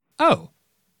Oh,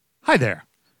 hi there.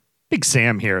 Big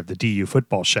Sam here of the DU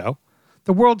Football Show,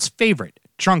 the world's favorite,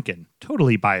 drunken,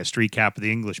 totally biased recap of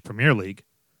the English Premier League,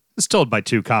 as told by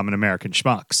two common American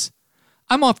schmucks.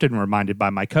 I'm often reminded by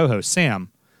my co-host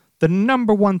Sam, the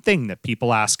number one thing that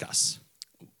people ask us.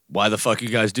 Why the fuck you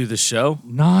guys do this show?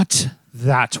 Not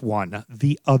that one,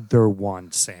 the other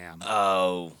one, Sam.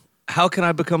 Oh, how can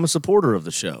I become a supporter of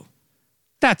the show?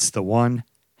 That's the one.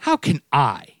 How can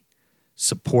I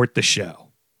support the show?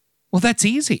 Well, that's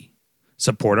easy.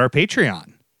 Support our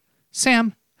Patreon.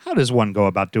 Sam, how does one go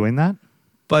about doing that?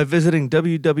 By visiting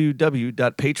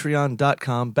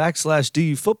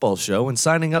www.patreon.com/DU Football Show and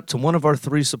signing up to one of our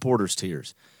 3 supporters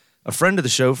tiers. A friend of the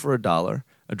show for $1,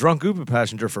 a drunk Uber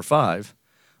passenger for $5,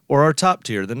 or our top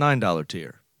tier, the $9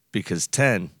 tier, because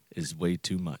 10 is way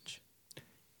too much.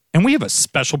 And we have a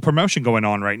special promotion going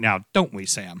on right now, don't we,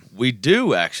 Sam? We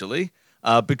do, actually.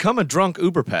 Become a drunk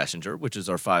Uber passenger, which is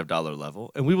our $5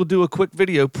 level, and we will do a quick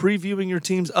video previewing your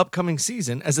team's upcoming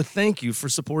season as a thank you for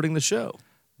supporting the show.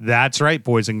 That's right,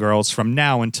 boys and girls. From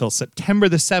now until September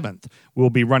the 7th, we'll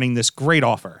be running this great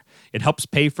offer. It helps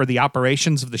pay for the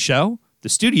operations of the show, the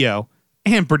studio,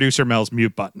 and producer Mel's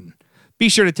mute button. Be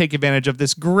sure to take advantage of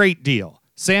this great deal.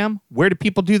 Sam, where do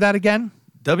people do that again?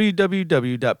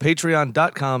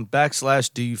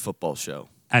 www.patreon.com/DU Football Show.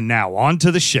 And now on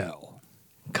to the show.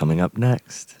 Coming up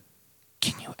next.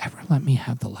 Can you ever let me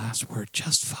have the last word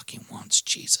just fucking once,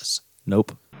 Jesus?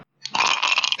 Nope.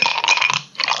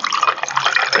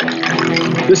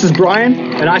 This is Brian,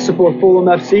 and I support Fulham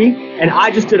FC, and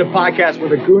I just did a podcast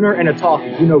with a gooner and a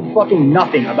talkie who know fucking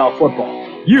nothing about football.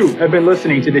 You have been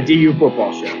listening to the DU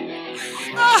Football Show.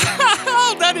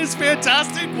 Oh, that is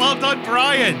fantastic. Well done,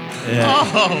 Brian. Yeah.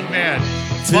 Oh, man.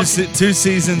 Two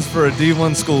seasons for a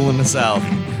D1 school in the South.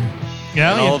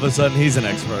 Yeah, and all of a sudden, he's an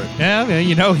expert. Yeah, man,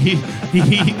 you know, he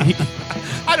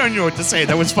I don't know what to say.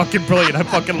 That was fucking brilliant. I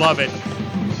fucking love it.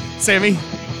 Sammy,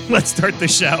 let's start the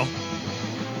show.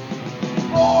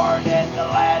 Born in the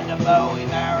land of Bowie,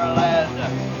 Maryland.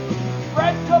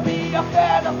 Bred to be a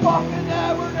fan of fucking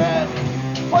Everton.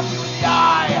 Punch you in the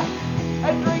eye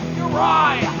and drink your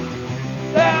rye.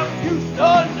 Sam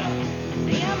Houston.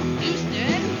 Sam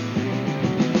Houston?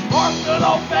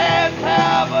 Arsenal fans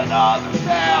have another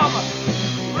Sam.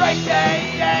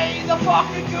 AKA the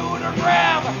fucking Gooner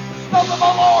Graham. Snub of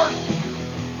my lord.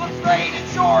 Look straight in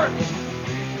shorts.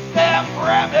 Sam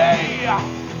Graham, hey.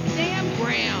 Sam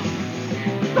Graham.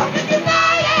 Fucking United!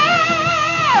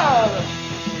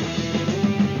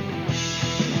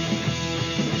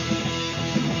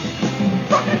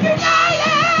 Fucking United!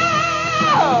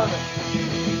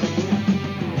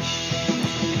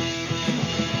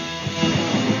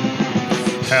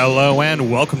 Hello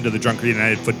and welcome to the Drunken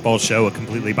United Football Show, a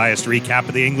completely biased recap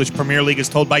of the English Premier League as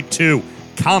told by two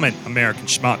common American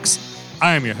schmucks.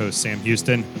 I am your host, Sam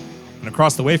Houston, and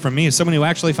across the way from me is someone who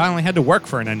actually finally had to work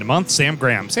for an end of month, Sam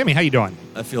Graham. Sammy, how you doing?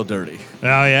 I feel dirty.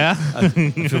 Oh, yeah? I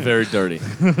feel very dirty,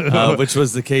 which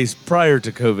was the case prior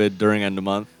to COVID during end of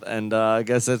month, and I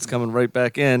guess that's coming right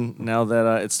back in now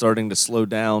that it's starting to slow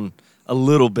down a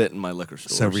little bit in my liquor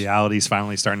stores. So reality's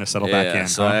finally starting to settle back in.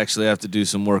 So I actually have to do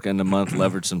some work end of month,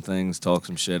 leverage some things, talk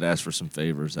some shit, ask for some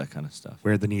favors, that kind of stuff.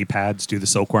 Wear the knee pads, do the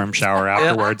silkworm shower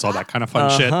afterwards, all that kind of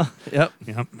fun shit. Yep.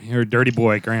 You're a dirty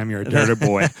boy, Graham. You're a dirty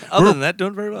boy. Other than that,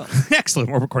 doing very well. Excellent.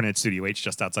 We're recording at Studio H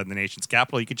just outside the nation's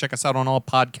capital. You can check us out on all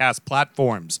podcast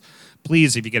platforms.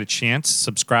 Please, if you get a chance,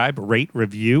 subscribe, rate,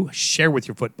 review, share with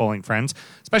your footballing friends,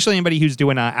 especially anybody who's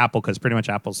doing Apple, because pretty much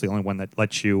Apple's the only one that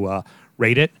lets you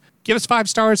rate it. Give us 5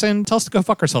 stars and tell us to go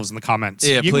fuck ourselves in the comments.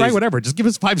 Yeah, you can write whatever. Just give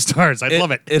us 5 stars. I'd love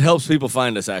it. It helps people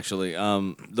find us, actually.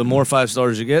 The more 5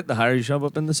 stars you get, the higher you show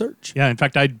up in the search. Yeah, in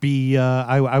fact, I'd be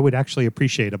I would actually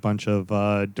appreciate a bunch of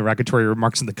derogatory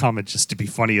remarks in the comments just to be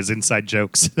funny as inside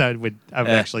jokes. I would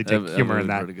actually take humor in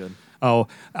that. Pretty good.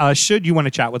 Should you want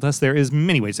to chat with us, there is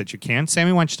many ways that you can.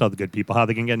 Sammy, why don't you tell the good people how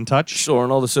they can get in touch? Sure, on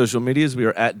all the social medias, we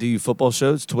are at DU Football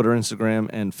Shows, Twitter, Instagram,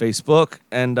 and Facebook.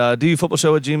 And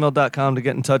dufootballshow@gmail.com to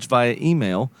get in touch via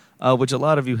email, which a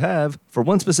lot of you have, for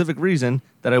one specific reason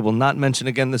that I will not mention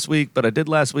again this week, but I did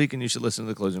last week, and you should listen to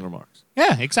the closing remarks.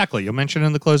 Yeah, exactly. You'll mention it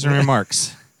in the closing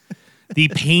remarks. The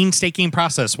painstaking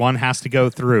process one has to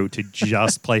go through to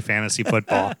just play fantasy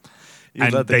football.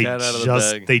 And let the cat out of the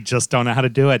bag. They just don't know how to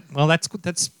do it. Well,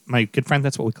 that's my good friend.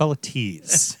 That's what we call a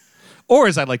tease. Or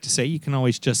as I'd like to say, you can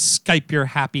always just Skype your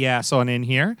happy ass on in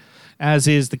here, as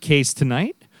is the case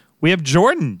tonight. We have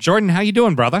Jordan. Jordan, how you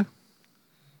doing, brother?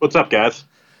 What's up, guys?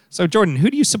 So, Jordan, who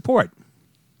do you support?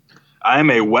 I'm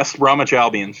a West Bromwich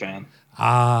Albion fan.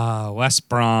 Ah, West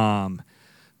Brom.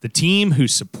 The team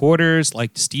whose supporters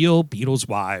like to steal Beatles'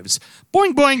 wives.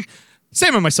 Boing, boing.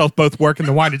 Sam and myself both work in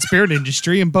the wine and spirit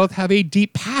industry and both have a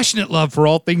deep, passionate love for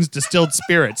all things distilled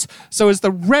spirits. So as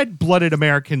the red-blooded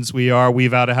Americans we are, we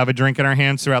vow to have a drink in our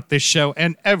hands throughout this show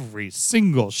and every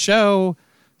single show.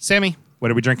 Sammy,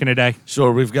 what are we drinking today?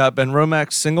 Sure, we've got Ben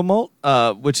Romack's Single Malt,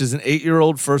 which is an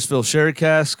 8-year-old first fill sherry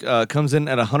cask. Comes in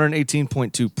at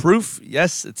 118.2 proof.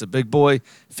 Yes, it's a big boy.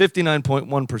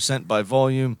 59.1% by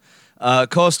volume.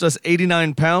 Cost us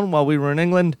 £89 while we were in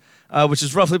England. Which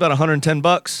is roughly about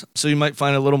 $110. So you might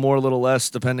find a little more, a little less,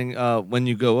 depending when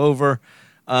you go over.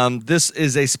 This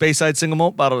is a Speyside single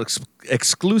malt bottled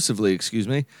exclusively,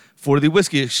 for the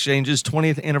Whiskey Exchange's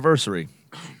 20th anniversary.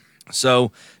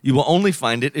 So you will only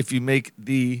find it if you make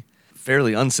the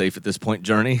fairly unsafe at this point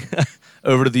journey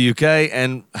over to the UK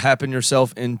and happen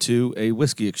yourself into a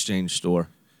Whiskey Exchange store.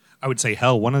 I would say,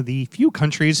 hell, one of the few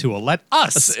countries who will let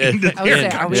us into I would say,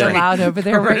 are we allowed over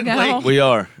there right now? We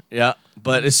are, yeah.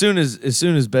 But as soon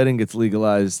as betting gets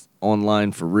legalized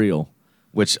online for real,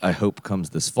 which I hope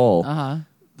comes this fall,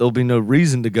 there'll be no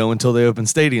reason to go until they open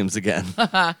stadiums again.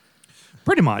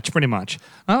 Pretty much.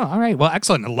 Oh, all right. Well,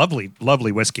 excellent. A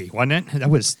lovely whiskey, wasn't it? That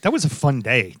was a fun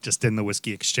day just in the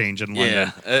Whiskey Exchange in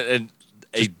London. Yeah,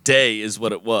 a day is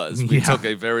what it was. We took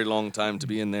a very long time to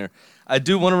be in there. I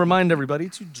do want to remind everybody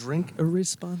to drink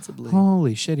irresponsibly.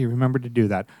 Holy shit, he remembered to do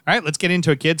that. All right, let's get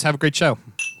into it, kids. Have a great show.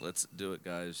 Let's do it,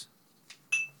 guys.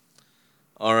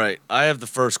 All right, I have the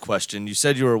first question. You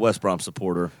said you were a West Brom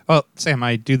supporter. Oh, Sam,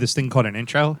 I do this thing called an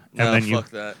intro. No,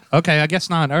 fuck that. Okay, I guess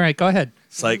not. All right, go ahead.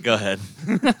 Psych, go ahead.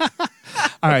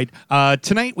 All right,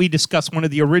 tonight we discuss one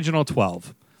of the original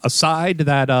 12. A side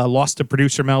that lost to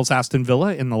producer Mel's Aston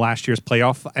Villa in the last year's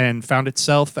playoff and found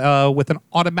itself with an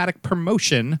automatic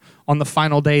promotion on the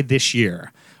final day this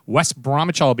year. West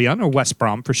Bromwich Albion, or West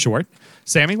Brom for short.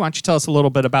 Sammy, why don't you tell us a little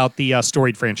bit about the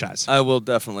storied franchise? I will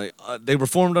definitely. They were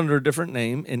formed under a different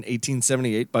name in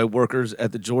 1878 by workers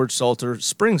at the George Salter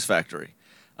Springs factory.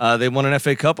 They won an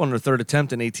FA Cup on their third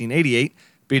attempt in 1888,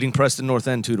 beating Preston North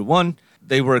End 2-1.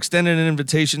 They were extended an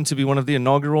invitation to be one of the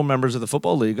inaugural members of the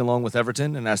Football League, along with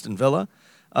Everton and Aston Villa.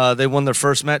 They won their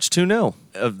first match 2-0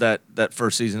 of that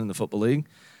first season in the Football League.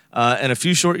 And a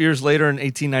few short years later, in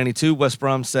 1892, West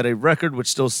Brom set a record, which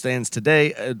still stands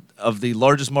today, of the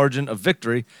largest margin of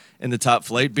victory in the top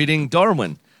flight, beating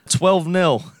Darwin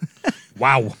 12-0.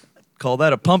 Wow. Call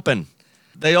that a pumping.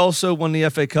 They also won the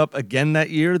FA Cup again that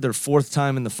year, their fourth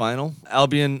time in the final.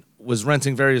 Albion was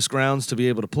renting various grounds to be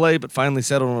able to play, but finally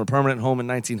settled on a permanent home in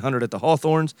 1900 at the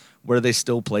Hawthorns, where they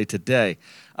still play today.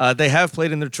 They have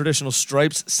played in their traditional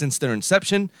stripes since their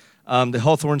inception. The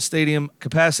Hawthorn Stadium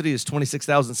capacity is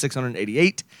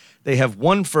 26,688. They have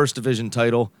one First Division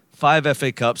title, 5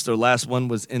 FA Cups. Their last one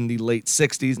was in the late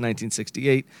 60s,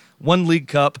 1968. 1 League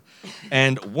Cup,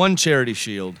 and 1 Charity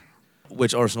Shield,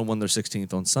 which Arsenal won their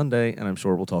 16th on Sunday, and I'm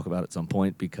sure we'll talk about at some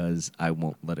point because I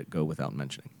won't let it go without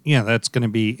mentioning. Yeah, that's going to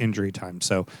be injury time.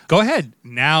 So go ahead.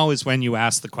 Now is when you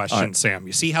ask the question, right. Sam.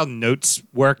 You see how notes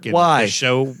work and Why? The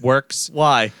show works?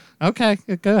 Why? Okay,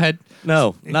 go ahead.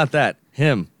 No, not that.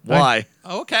 Him. Why?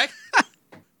 Oh, okay.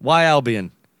 Why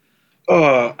Albion?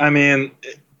 I mean,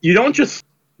 you don't just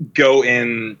go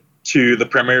into the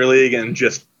Premier League and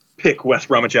just pick West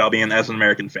Bromwich Albion as an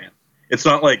American fan. It's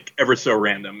not like ever so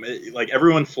random. Like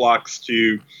everyone flocks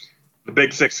to the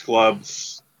big 6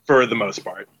 clubs for the most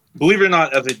part. Believe it or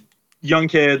not, as a young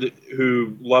kid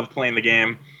who loved playing the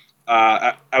game,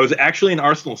 I was actually an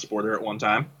Arsenal supporter at one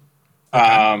time.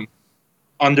 Okay.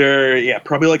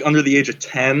 Probably under the age of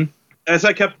 10. As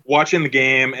I kept watching the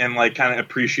game and like kind of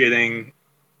appreciating,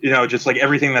 just like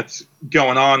everything that's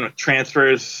going on with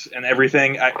transfers and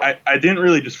everything, I didn't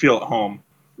really just feel at home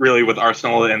really with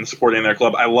Arsenal and supporting their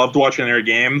club. I loved watching their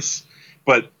games,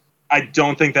 but I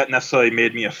don't think that necessarily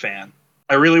made me a fan.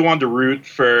 I really wanted to root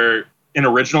for an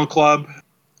original club,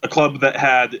 a club that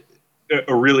had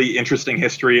a really interesting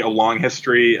history, a long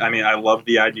history. I mean, I love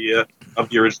the idea of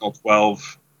the original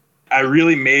 12. I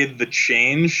really made the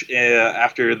change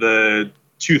after the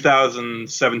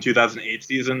 2007-2008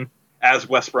 season as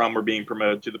West Brom were being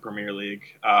promoted to the Premier League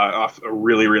off a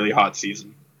really, really hot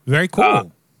season. Very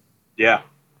cool. Yeah.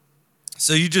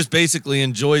 So you just basically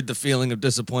enjoyed the feeling of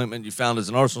disappointment you found as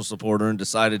an Arsenal supporter and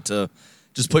decided to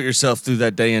just put yourself through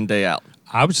that day in, day out.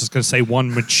 I was just going to say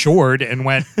one matured and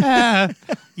went,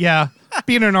 yeah,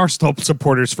 being an Arsenal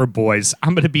supporter's for boys.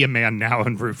 I'm going to be a man now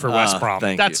and root for West Brom.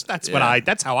 That's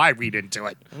that's how I read into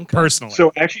it personally.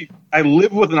 So actually, I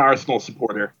live with an Arsenal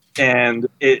supporter, and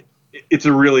it's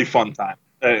a really fun time.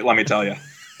 Let me tell you.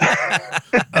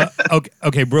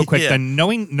 Okay, real quick. Yeah. Then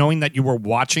knowing that you were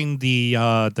watching the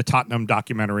Tottenham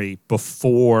documentary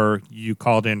before you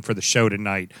called in for the show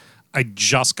tonight, I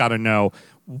just got to know,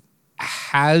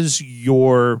 has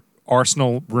your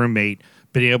Arsenal roommate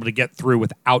been able to get through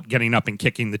without getting up and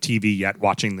kicking the TV yet,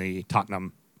 watching the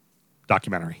Tottenham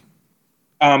documentary?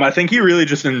 I think he really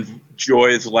just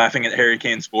enjoys laughing at Harry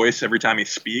Kane's voice every time he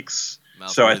speaks. Mouth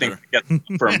so breather. I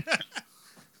think from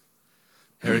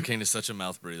Harry Kane is such a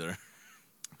mouth breather.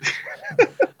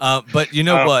 But you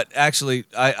know what? Actually,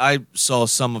 I saw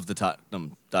some of the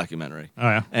Tottenham documentary. Oh,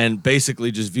 yeah? And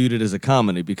basically just viewed it as a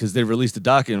comedy because they released a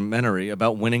documentary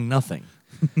about winning nothing.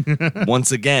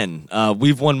 Once again,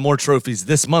 we've won more trophies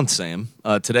this month, Sam.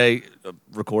 Today,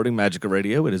 recording Magica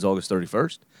Radio, it is August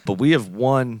 31st. But we have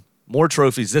won more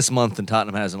trophies this month than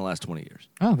Tottenham has in the last 20 years.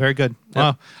 Oh, very good.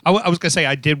 Yeah. I was going to say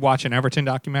I did watch an Everton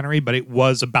documentary, but it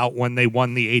was about when they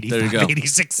won the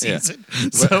 85-86 season. Yeah.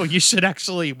 So you should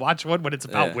actually watch one when it's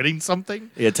about winning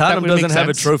something. Yeah, Tottenham That would make doesn't have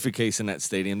a sense. trophy case in that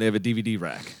stadium. They have a DVD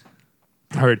rack.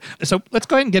 Heard. So let's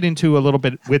go ahead and get into a little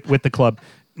bit with the club.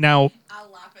 Now,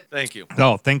 Thank you.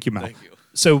 oh, thank you, Mel. Thank you.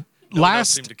 So No one else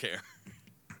last seemed to care.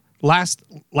 last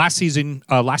season,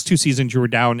 last 2 seasons, you were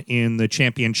down in the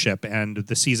championship, and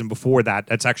the season before that,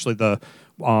 that's actually the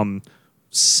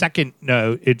second.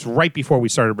 No, it's right before we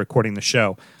started recording the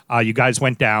show. You guys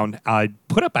went down,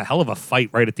 put up a hell of a fight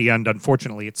right at the end.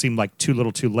 Unfortunately, it seemed like too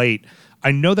little, too late.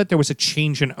 I know that there was a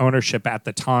change in ownership at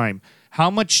the time.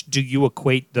 How much do you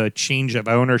equate the change of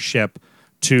ownership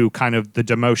to kind of the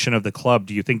demotion of the club?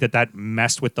 Do you think that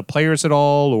messed with the players at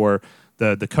all, or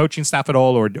the coaching staff at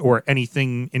all, or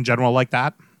anything in general like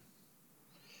that?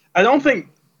 I don't think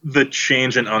the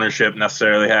change in ownership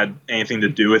necessarily had anything to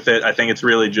do with it. I think it's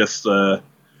really just I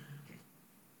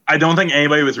don't think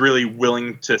anybody was really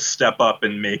willing to step up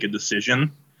and make a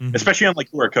decision, especially on like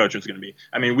who our coach was going to be.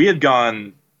 I mean, we had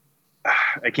gone.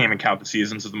 I can't even count the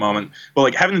seasons at the moment, but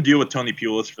like having to deal with Tony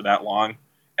Pulis for that long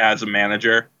as a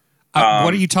manager.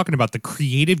 What are you talking about? The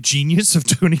creative genius of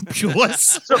Tony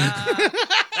Pulis?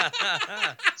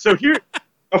 So here,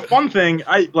 a fun thing.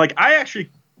 I actually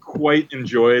quite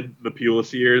enjoyed the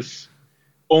Pulis years,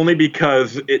 only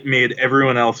because it made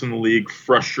everyone else in the league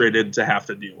frustrated to have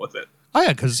to deal with it. Oh, yeah,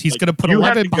 because he's going to put you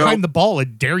had 11 to go- behind the ball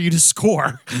and dare you to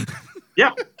score.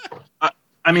 Yeah,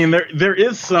 I mean there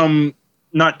is some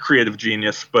not creative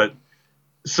genius, but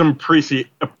some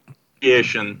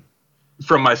appreciation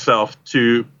from myself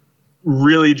to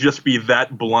really just be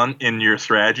that blunt in your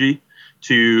strategy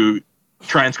to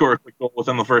try and score a quick goal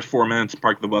within the first 4 minutes,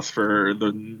 park the bus for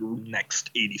the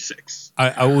next 86.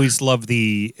 I always love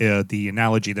the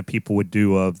analogy that people would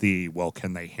do of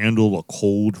can they handle a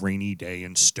cold, rainy day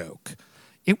in Stoke?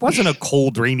 It wasn't a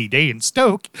cold, rainy day in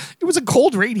Stoke. It was a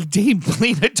cold, rainy day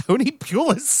playing at Tony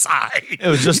Pulis' side. It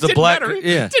was just It the black. didn't matter-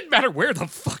 Yeah. It didn't matter where the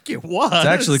fuck it was. It's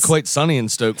actually quite sunny in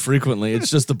Stoke frequently. It's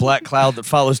just the black cloud that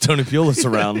follows Tony Pulis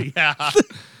around. Yeah.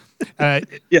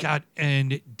 Yeah. God,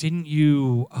 and didn't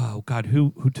you? Oh God,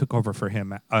 who took over for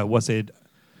him? Was it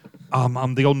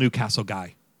the old Newcastle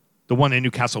guy? The one in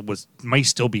Newcastle might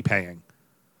still be paying.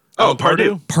 Oh,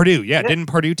 Pardue. Purdue, yeah. Didn't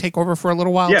Purdue take over for a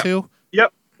little while too?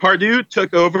 Yep. Pardue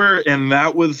took over, and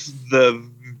that was the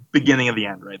beginning of the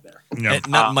end right there.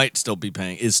 No. Might still be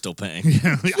paying. Is still paying.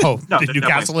 Oh, No, the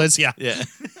Newcastle is, yeah. Yeah.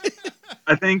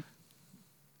 I think,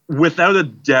 without a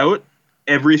doubt,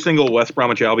 every single West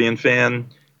Bromwich Albion fan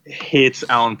hates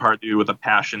Alan Pardue with a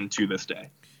passion to this day.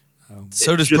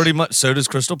 So does So does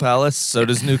Crystal Palace. So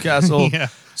does Newcastle. Yeah.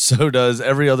 So does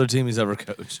every other team he's ever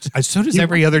coached. So does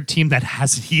every other team that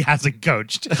he hasn't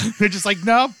coached. They're just like,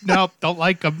 no, don't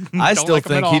like him. I Don't still like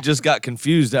him at think all. he just got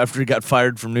confused after he got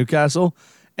fired from Newcastle.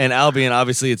 And Albion,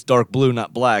 obviously, it's dark blue,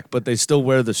 not black, but they still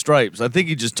wear the stripes. I think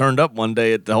he just turned up one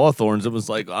day at the Hawthorns and was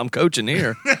like, I'm coaching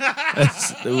here.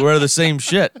 They wear the same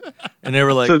shit. And they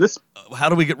were like, how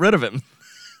do we get rid of him?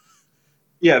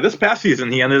 Yeah, this past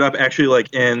season, he ended up actually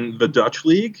like in the Dutch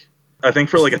league, I think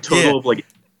for like a total of like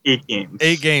 8 games.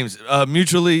 8 games.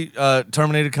 Mutually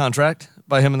terminated contract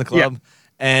by him and the club. Yeah.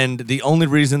 And the only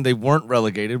reason they weren't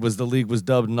relegated was the league was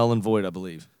dubbed null and void, I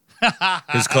believe.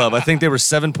 His club. I think they were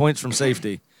 7 points from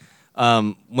safety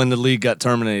when the league got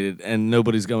terminated, and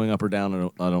nobody's going up or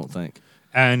down, I don't think.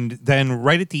 And then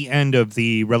right at the end of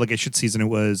the relegation season,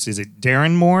 is it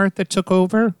Darren Moore that took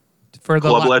over? For the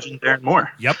Club legend Darren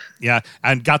Moore. Yep, yeah,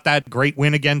 and got that great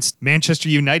win against Manchester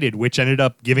United, which ended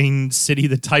up giving City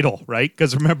the title, right?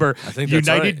 Because remember, I think that's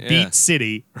United right, yeah. beat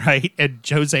City, right? And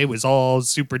Jose was all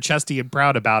super chesty and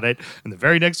proud about it. And the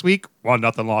very next week,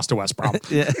 1-0 lost to West Brom.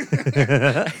 Yeah.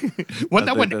 Wasn't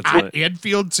that one that's at right.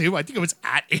 Anfield too? I think it was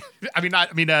at.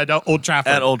 Old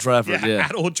Trafford. At Old Trafford, yeah.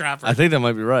 At Old Trafford. I think that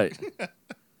might be right.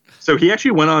 So he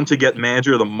actually went on to get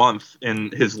manager of the month in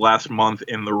his last month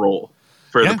in the role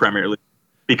for the Premier League,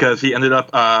 because he ended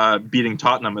up beating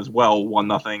Tottenham as well,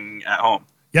 1-0 at home.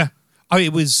 Yeah. Oh,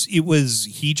 it was.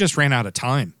 He just ran out of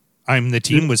time. The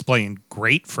team was playing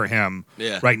great for him.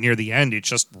 Yeah. Right near the end, it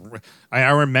just. I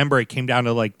remember it came down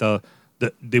to like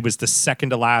it was the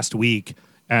second to last week,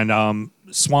 and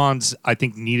Swans I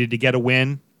think needed to get a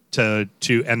win to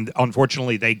and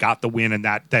unfortunately they got the win, and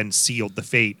that then sealed the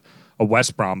fate of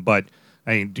West Brom. But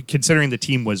I mean, considering the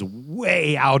team was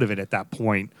way out of it at that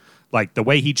point, like the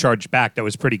way he charged back, that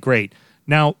was pretty great.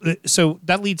 Now, so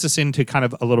that leads us into kind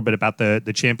of a little bit about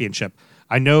the championship.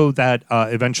 I know that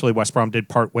eventually West Brom did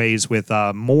part ways with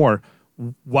Moore.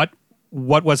 What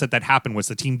was it that happened? Was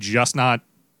the team just not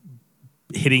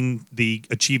hitting the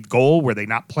achieved goal? Were they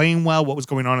not playing well? What was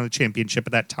going on in the championship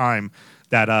at that time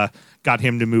that got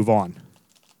him to move on?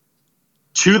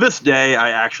 To this day,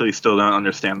 I actually still don't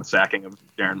understand the sacking of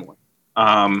Darren Moore.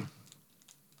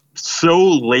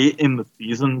 So late in the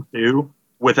season, too,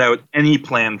 without any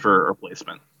plan for a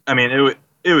replacement. I mean,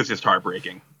 it was just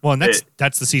heartbreaking. Well, and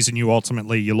that's the season you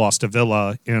lost to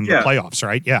Villa in the playoffs,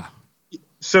 right? Yeah.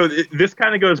 So this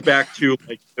kind of goes back to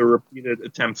like the repeated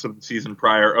attempts of the season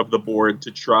prior of the board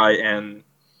to try and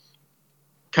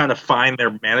kind of find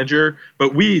their manager,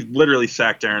 but we literally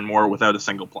sacked Darren Moore without a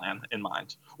single plan in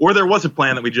mind. Or there was a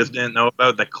plan that we just didn't know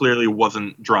about that clearly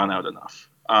wasn't drawn out enough.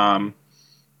 And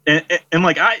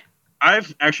like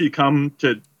I've actually come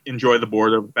to enjoy the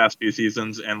board over the past few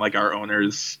seasons and like our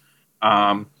owners,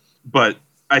 but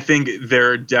I think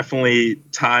there are definitely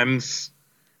times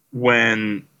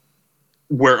when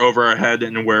we're over our head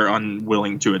and we're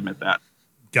unwilling to admit that.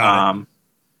 Got it.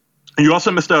 You also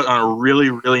missed out on a really,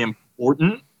 really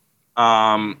important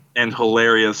and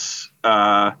hilarious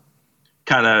kind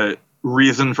of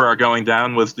reason for our going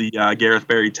down was the Gareth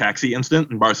Barry taxi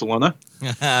incident in Barcelona.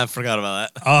 I forgot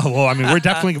about that. Oh well, I mean, we're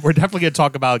definitely going to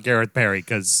talk about Gareth Barry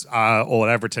because old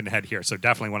Everton head here, so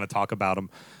definitely want to talk about him.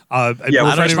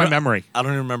 Refresh my memory. I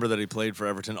don't even remember that he played for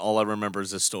Everton. All I remember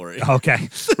is this story. Okay,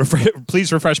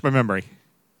 please refresh my memory.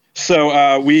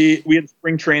 So we had a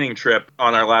spring training trip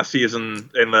on our last season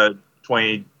in the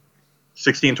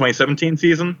 2016-2017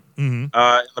 season in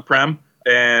the Prem,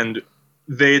 and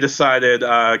they decided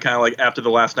kind of like after the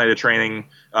last night of training,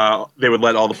 they would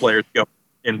let all the players go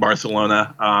in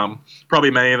Barcelona.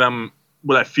 Probably many of them,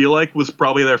 what I feel like was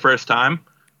probably their first time.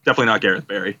 Definitely not Gareth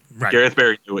Barry. Right. Gareth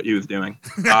Barry knew what he was doing.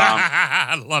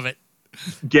 I love it.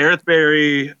 Gareth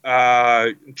Barry,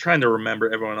 I'm trying to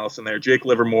remember everyone else in there. Jake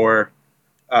Livermore.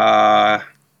 God,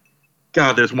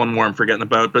 there's one more I'm forgetting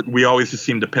about, but we always just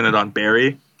seem to pin it on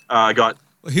Barry.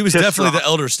 He was definitely the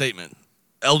elder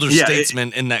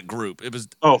statesman in that group. It was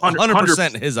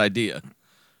 100% his idea.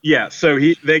 Yeah, so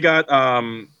they got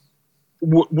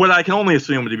what I can only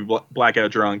assume would be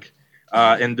blackout drunk,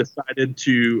 and decided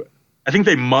to. I think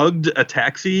they mugged a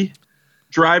taxi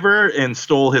driver and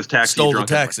stole his taxi. Stole the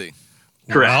taxi.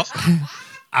 Correct. Well,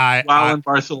 while in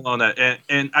Barcelona,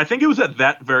 and I think it was at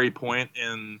that very point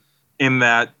in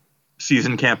that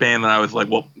season campaign that I was like,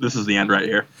 well, this is the end right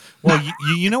here. Well,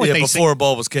 you know what they say before a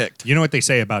ball was kicked. You know what they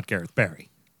say about Gareth Barry.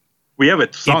 We have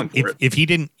a song for it. If he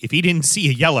didn't see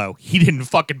a yellow, he didn't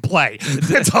fucking play.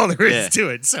 That's all there is to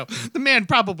it. So the man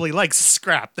probably likes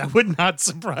scrap. That would not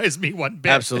surprise me one bit.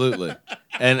 Absolutely.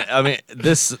 And I mean,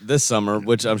 this summer,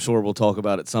 which I'm sure we'll talk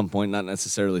about at some point, not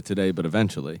necessarily today, but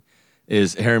eventually,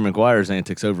 is Harry Maguire's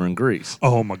antics over in Greece.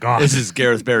 Oh my God. This is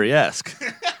Gareth Barry-esque.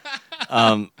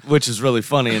 Which is really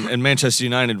funny. And Manchester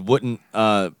United wouldn't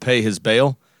pay his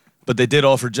bail. But they did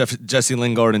offer Jesse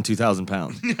Lingard and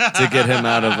 £2,000 to get him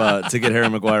out of to get Harry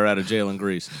Maguire out of jail in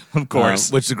Greece, of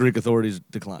course, which the Greek authorities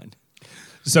declined.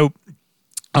 So,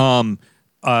 Slaven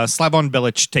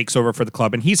Bilic takes over for the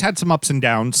club, and he's had some ups and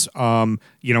downs.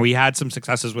 He had some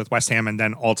successes with West Ham, and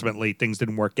then ultimately things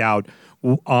didn't work out.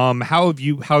 How have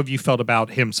you felt about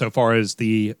him so far as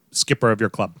the skipper of your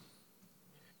club?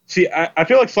 See, I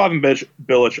feel like Slaven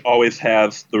Bilic always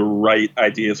has the right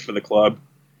ideas for the club.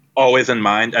 Always in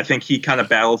mind. I think he kind of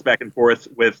battles back and forth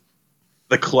with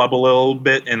the club a little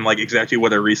bit and like exactly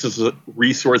what our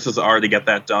resources are to get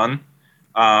that done.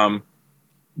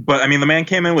 But I mean, the man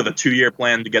came in with a 2-year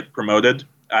plan to get promoted.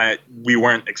 We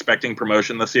weren't expecting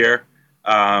promotion this year.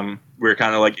 We were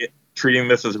kind of like treating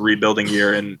this as a rebuilding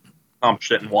year and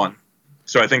accomplished it in one.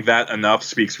 So I think that enough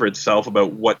speaks for itself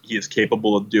about what he is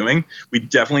capable of doing. We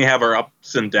definitely have our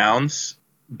ups and downs,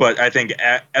 but I think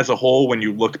as a whole, when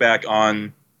you look back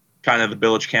on kind of the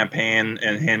Bilic campaign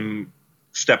and him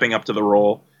stepping up to the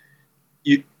role,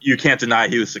 you can't deny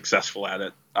he was successful at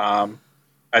it.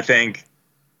 I think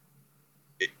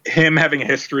him having a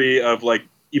history of like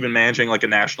even managing like a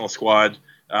national squad,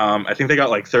 I think they got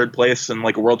like 3rd place in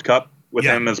like a World Cup with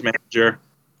him as manager,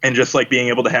 and just like being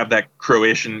able to have that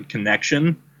Croatian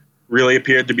connection really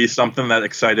appeared to be something that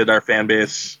excited our fan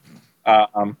base.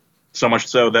 So much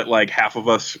so that like half of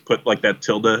us put like that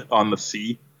tilde on the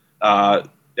C,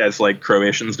 as like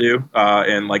Croatians do,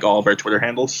 in like all of our Twitter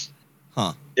handles.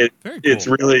 Huh. Very cool. It's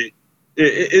really,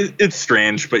 it's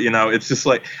strange, but it's just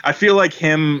like, I feel like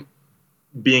him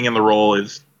being in the role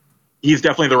he's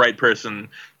definitely the right person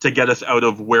to get us out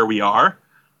of where we are.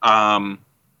 And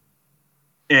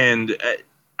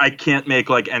I can't make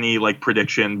like any like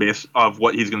prediction based of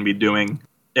what he's going to be doing,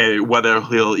 whether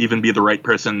he'll even be the right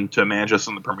person to manage us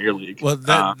in the Premier League. Well,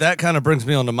 that kind of brings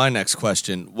me on to my next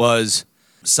question. Was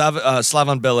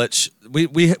Slaven Bilic?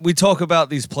 We talk about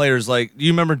these players like, do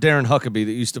you remember Darren Huckabee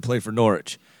that used to play for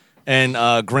Norwich,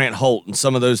 and Grant Holt and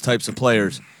some of those types of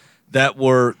players that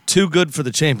were too good for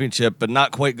the Championship but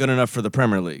not quite good enough for the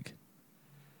Premier League?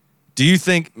 Do you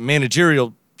think,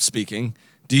 managerial speaking,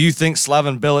 do you think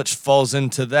Slaven Bilic falls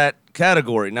into that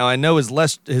category? Now, I know his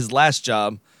last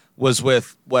job was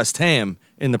with West Ham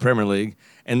in the Premier League,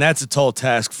 and that's a tall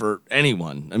task for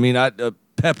anyone. I mean,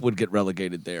 Pep would get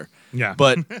relegated there. Yeah.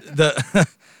 But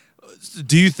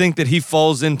do you think that he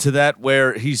falls into that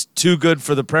where he's too good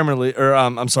for the Premier League,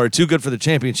 or too good for the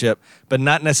Championship, but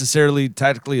not necessarily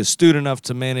tactically astute enough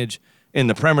to manage in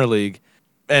the Premier League?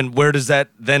 And where does that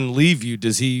then leave you?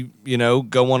 Does he,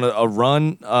 go on a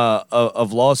run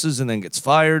of losses and then gets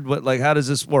fired? How does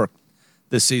this work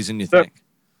this season, you think?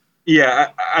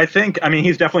 Yeah, I think,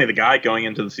 he's definitely the guy going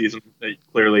into the season.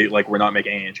 Clearly, we're not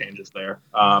making any changes there.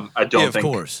 I don't think,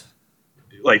 of course,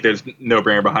 there's no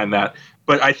brainer behind that.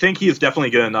 But I think he's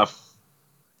definitely good enough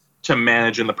to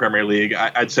manage in the Premier League,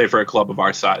 I'd say, for a club of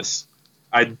our size.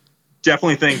 I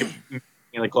definitely think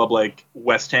in a club like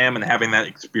West Ham and having that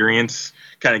experience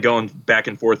kind of going back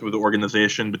and forth with the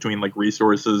organization between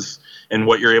resources and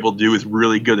what you're able to do is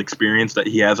really good experience that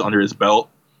he has under his belt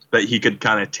that he could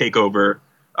kind of take over.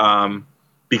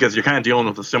 Because you're kind of dealing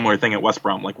with a similar thing at West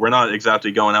Brom. We're not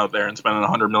exactly going out there and spending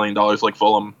 $100 million like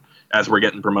Fulham as we're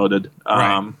getting promoted,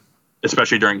 Right.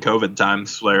 Especially during COVID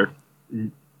times where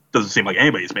it doesn't seem like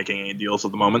anybody's making any deals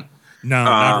at the moment. No,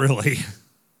 not really.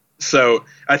 So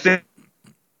I think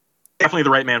definitely the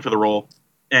right man for the role,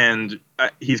 and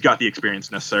he's got the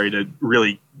experience necessary to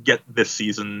really get this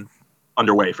season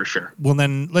underway for sure. Well,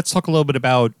 then let's talk a little bit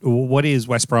about what is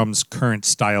West Brom's current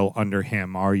style under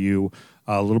him. Are you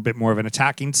a little bit more of an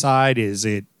attacking side? Is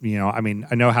it, I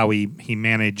know how he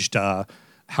managed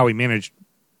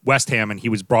West Ham, and he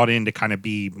was brought in to kind of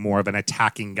be more of an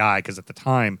attacking guy because at the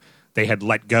time they had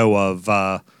let go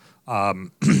of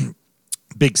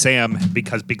Big Sam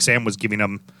because Big Sam was giving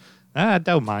him,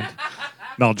 don't mind.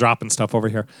 Mel dropping stuff over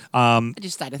here. I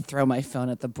just had to throw my phone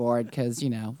at the board because,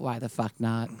 why the fuck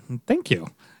not? Thank you.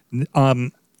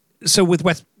 So with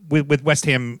West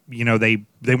Ham,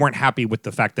 they weren't happy with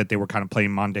the fact that they were kind of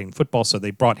playing mundane football, so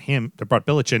they brought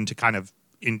Bilic in to kind of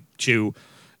to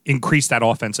increase that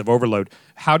offensive overload.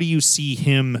 How do you see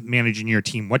him managing your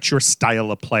team? What's your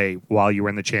style of play while you were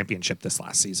in the Championship this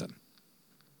last season?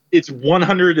 It's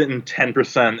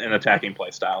 110% an attacking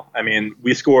play style.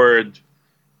 We scored,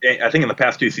 I think in the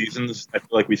past 2 seasons, I feel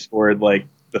like we scored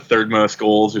the third most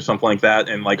goals or something like that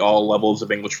in all levels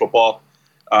of English football.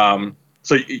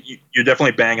 So you're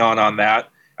definitely bang on that.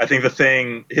 I think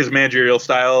his managerial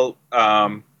style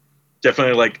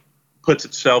definitely puts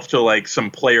itself to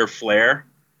some player flair,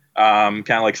 kind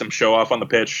of some show off on the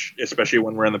pitch, especially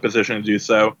when we're in the position to do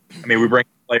so. We bring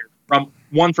a player from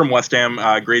West Ham,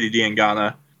 Grady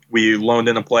Diangana. We loaned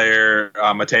in a player,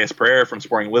 Mateus Pereira from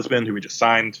Sporting Lisbon, who we just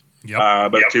signed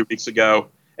about 2 weeks ago.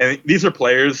 And these are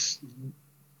players,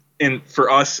 and for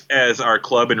us as our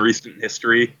club in recent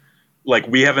history,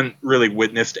 we haven't really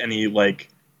witnessed any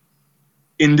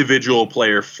individual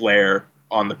player flair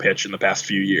on the pitch in the past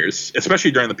few years,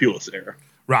 especially during the Pulis era.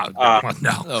 Right.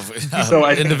 No. So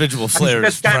individual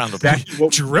flares around the pitch.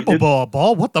 Dribble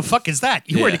ball? What the fuck is that?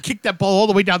 You were to kick that ball all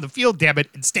the way down the field, damn it,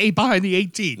 and stay behind the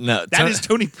 18. No, that is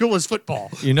Tony Pulis football.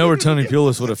 Where Tony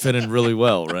Pulis would have fit in really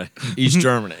well, right? East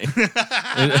Germany. You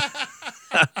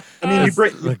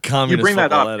bring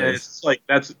that up, and it's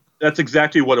that's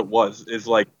exactly what it was.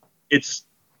 It's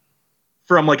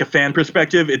from a fan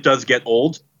perspective, it does get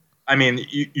old.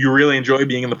 You really enjoy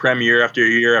being in the Prem year after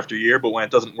year after year, but when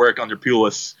it doesn't work under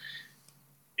Pulis,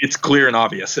 it's clear and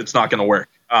obvious it's not going to work.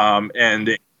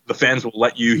 And the fans will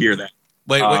let you hear that.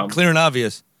 Wait, clear and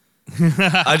obvious.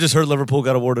 I just heard Liverpool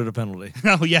got awarded a penalty.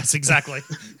 Oh, yes, exactly.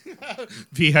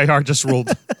 VAR just ruled.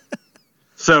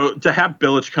 So to have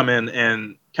Bilic come in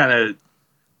and kind of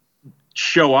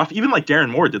show off, even Darren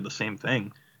Moore did the same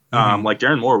thing.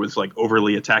 Darren Moore was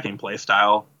overly attacking play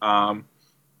style.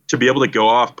 To be able to go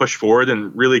off, push forward,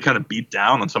 and really kind of beat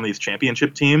down on some of these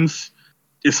Championship teams,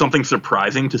 is something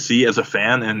surprising to see as a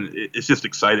fan, and it's just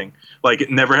exciting. Like,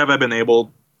 never have I been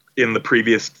able in the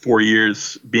previous 4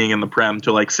 years being in the Prem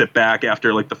to like sit back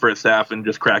after like the first half and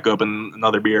just crack open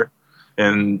another beer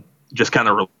and just kind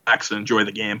of relax and enjoy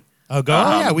the game. Oh,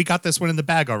 yeah, we got this one in the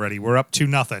bag already. We're up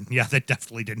 2-0. Yeah, that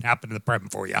definitely didn't happen in the Prem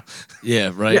for you.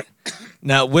 Yeah, right. Yeah.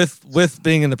 Now, with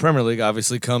being in the Premier League,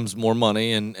 obviously comes more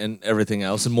money and everything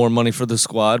else, and more money for the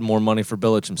squad, more money for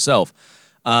Bilic himself.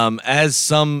 As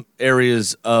some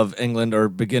areas of England are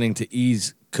beginning to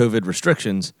ease COVID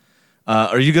restrictions,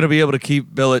 are you going to be able to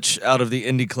keep Bilic out of the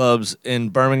indie clubs in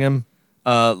Birmingham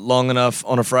long enough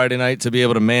on a Friday night to be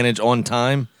able to manage on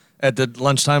time at the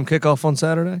lunchtime kickoff on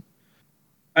Saturday?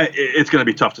 It's going to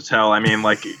be tough to tell. I mean,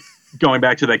 like, going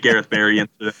back to that Gareth Barry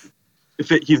incident,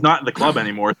 he's not in the club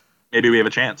anymore, maybe we have a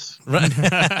chance. Right.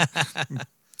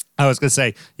 I was gonna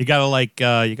say you gotta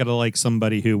like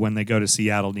somebody who, when they go to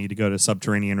Seattle, need to go to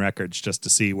Subterranean Records just to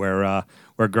see where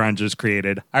grunge is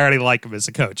created. I already like him as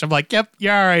a coach. I'm like, yep,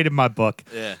 you're all right in my book.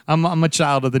 Yeah. I'm a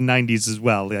child of the '90s as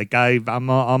well. Like I'm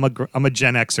a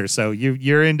Gen Xer. So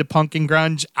you're into punk and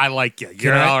grunge. I like you.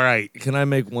 You're all right. Can I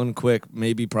make one quick,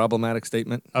 maybe problematic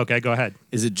statement? Okay, go ahead.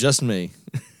 Is it just me,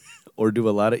 or do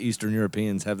a lot of Eastern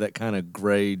Europeans have that kind of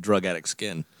gray drug addict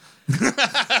skin?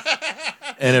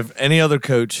 And if any other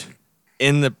coach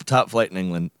in the top flight in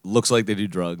England looks like they do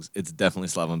drugs, it's definitely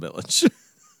Slaven Bilic.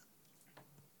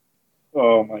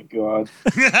 Oh, my God.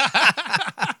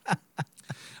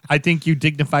 I think you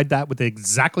dignified that with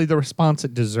exactly the response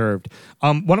it deserved.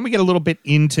 Why don't we get a little bit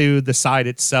into the side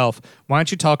itself? Why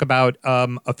don't you talk about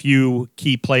a few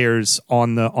key players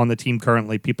on the team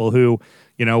currently, people who,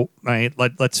 right,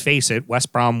 let's face it,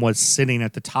 West Brom was sitting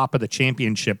at the top of the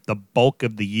championship the bulk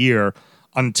of the year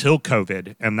until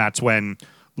COVID, and that's when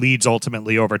Leeds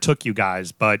ultimately overtook you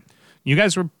guys. But you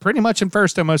guys were pretty much in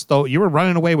first almost, though. You were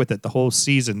running away with it the whole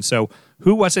season. So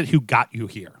who was it who got you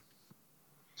here?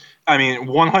 I mean,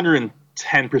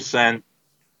 110%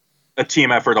 a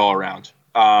team effort all around.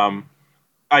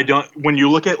 When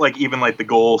you look at like even like the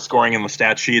goal scoring in the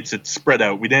stat sheets, it's spread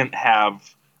out. We didn't have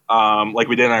like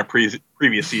we did in our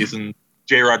previous season,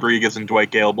 Jay Rodriguez and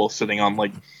Dwight Gale both sitting on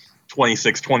like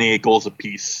 26, 28 goals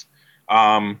apiece.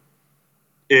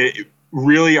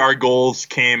 Really, our goals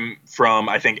came from,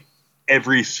 I think,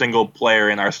 every single player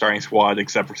in our starting squad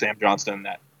except for Sam Johnston in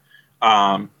that.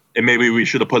 And maybe we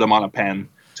should have put him on a pen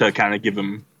to kind of give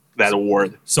him that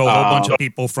award. So a whole bunch of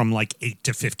people from like 8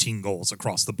 to 15 goals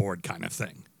across the board kind of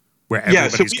thing, where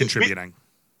everybody's contributing.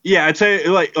 I'd say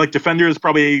like defenders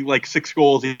probably like 6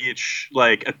 goals each.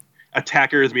 Like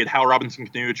attackers, we had Hal Robinson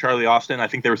Canoe, Charlie Austin. I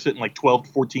think they were sitting like 12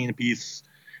 to 14 apiece.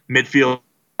 Midfield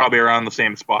probably around the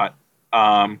same spot.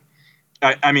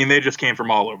 I mean, they just came from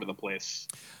all over the place.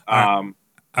 All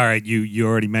right, you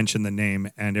already mentioned the name,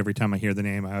 and every time I hear the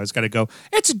name, I always got to go,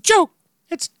 it's a joke.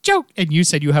 It's a joke. And you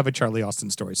said you have a Charlie Austin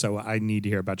story, so I need to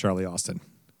hear about Charlie Austin.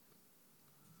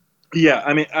 Yeah,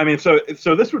 I mean, so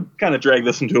this would kind of drag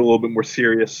this into a little bit more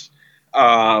serious.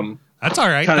 That's all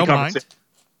right. Don't mind.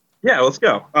 Yeah, let's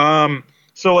go.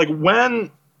 So like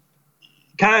when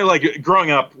kind of like growing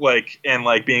up, like and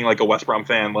like being like a West Brom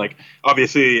fan, like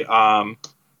obviously,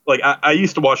 like I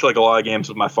used to watch like a lot of games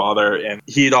with my father, and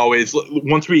he'd always,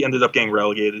 once we ended up getting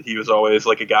relegated, he was always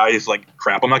like a guy who's like,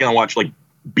 crap, I'm not gonna watch like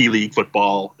B League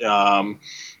football,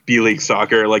 B League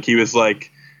soccer. Like he was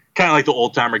like kind of like the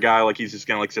old timer guy, like he's just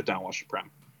gonna like sit down and watch the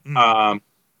Prem.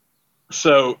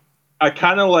 So I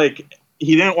kind of like,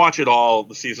 he didn't watch it all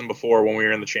the season before when we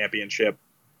were in the championship.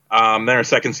 Then our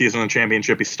second season in the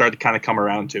championship, he started to kind of come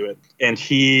around to it, and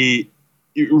he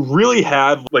really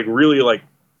had like really like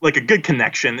a good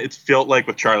connection. It felt like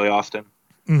with Charlie Austin,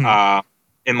 and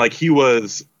like he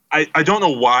was. I don't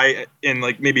know why, and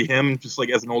like maybe him just like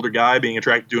as an older guy being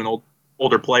attracted to an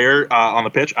older player on the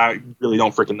pitch. I really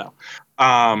don't freaking know,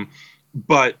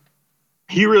 but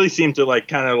he really seemed to like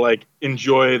kind of like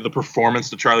enjoy the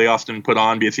performance that Charlie Austin put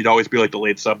on, because he'd always be like the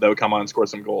late sub that would come on and score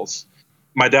some goals.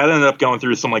 My dad ended up going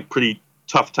through some like pretty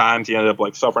tough times. He ended up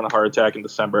like suffering a heart attack in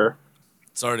December.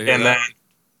 Sorry to hear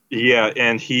that.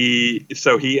 And he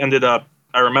ended up,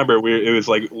 I remember it was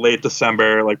like late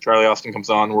December, like Charlie Austin comes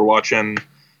on, we're watching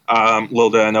little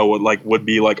did I know what would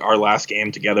be like our last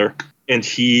game together. And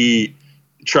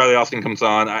Charlie Austin comes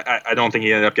on. I don't think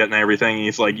he ended up getting everything.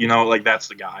 He's like, like that's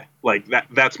the guy. Like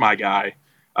that's my guy.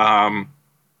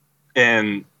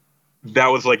 And that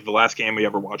was like the last game we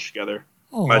ever watched together.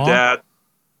 Aww. My dad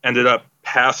ended up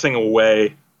passing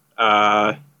away.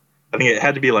 I think it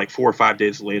had to be like 4 or 5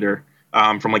 days later,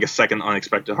 from like a second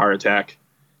unexpected heart attack.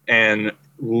 And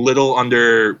little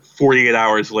under 48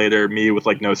 hours later, me with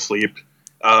like no sleep,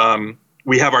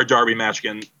 we have our derby match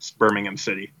against Birmingham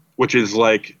City. which is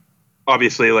like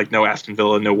obviously like no Aston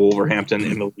Villa, no Wolverhampton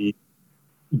in the league.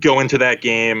 Go into that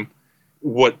game,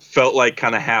 what felt like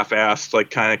kind of half-assed, like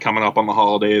kind of coming up on the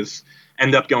holidays,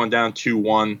 end up going down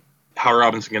 2-1. How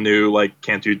Robinson Canu like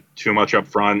can't do too much up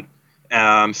front.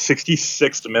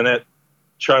 66th minute,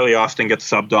 Charlie Austin gets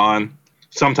subbed on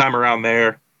sometime around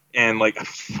there. And like,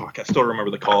 fuck, I still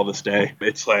remember the call this day.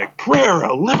 It's like,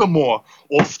 Pereira, Livermore,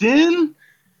 Austin.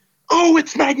 Oh,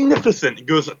 it's magnificent. It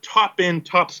goes a top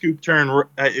scoop turn,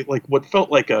 like what felt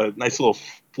like a nice little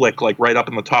flick, like right up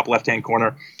in the top left-hand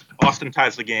corner. Austin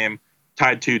ties the game,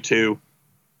 tied 2-2,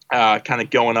 kind of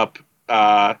going up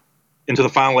into the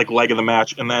final like leg of the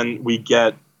match. And then we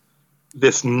get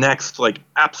this next like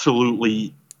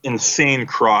absolutely insane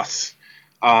cross.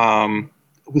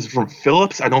 Was it from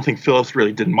Phillips? I don't think Phillips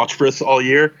really did much for us all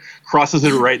year. Crosses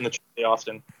it right into Charlie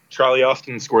Austin. Charlie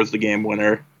Austin scores the game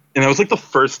winner. And it was like the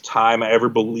first time I ever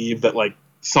believed that like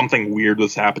something weird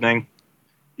was happening,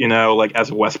 you know, like as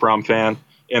a West Brom fan.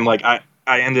 And like I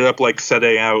ended up like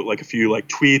setting out like a few like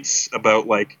tweets about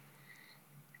like,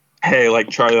 hey, like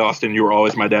Charlie Austin, you were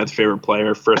always my dad's favorite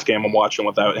player. First game I'm watching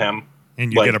without him.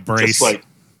 And you get a brace.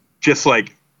 Just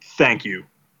like thank you.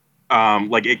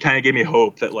 Like it kind of gave me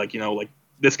hope that like, you know, like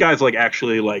this guy's like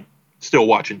actually like still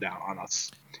watching down on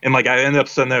us. And like I ended up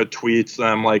sending out tweets and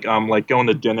I'm like going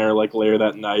to dinner like later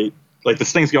that night. Like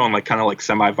this thing's going like kind of like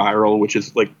semi-viral, which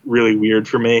is like really weird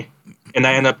for me. And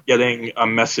I end up getting a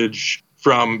message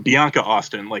from Bianca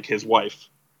Austin, like his wife,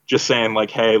 just saying like,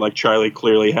 hey, like Charlie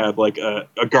clearly had like a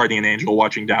guardian angel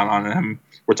watching down on him.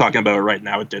 We're talking about it right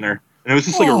now at dinner. And it was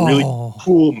just like a really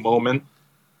cool moment.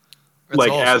 That's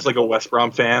like awesome. As like a West Brom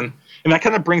fan. And that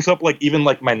kind of brings up like even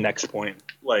like my next point,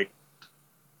 like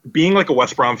being like a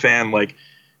West Brom fan, like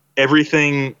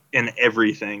everything I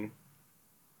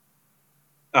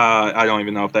don't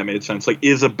even know if that made sense, like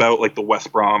is about like the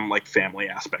West Brom like family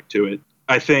aspect to it.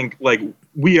 I think like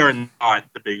we are not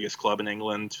the biggest club in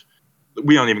England.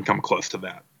 We don't even come close to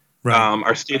that. Right.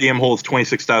 Our stadium holds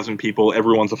 26,000 people.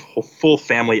 Everyone's a full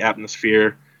family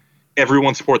atmosphere.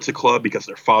 Everyone supports the club because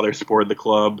their father supported the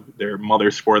club, their mother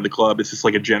supported the club. It's just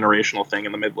like a generational thing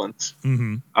in the Midlands.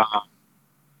 Mm-hmm.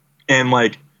 And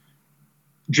like,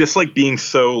 just like being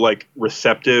so like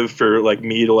receptive for like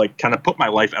me to like kind of put my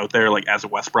life out there, like as a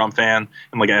West Brom fan,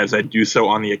 and like as I do so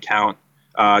on the account,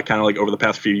 kind of like over the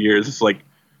past few years, it's like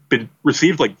been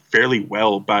received like fairly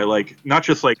well by like not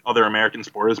just like other American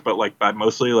supporters, but like by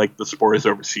mostly like the supporters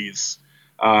overseas.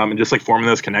 And just like forming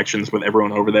those connections with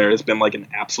everyone over there has been like an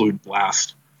absolute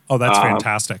blast. Oh, that's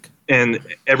fantastic. And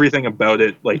everything about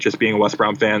it, like just being a West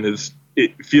Brom fan,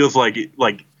 it feels like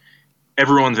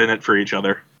everyone's in it for each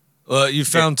other. Well, you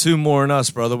found two more in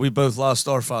us, brother. We both lost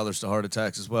our fathers to heart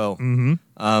attacks as well.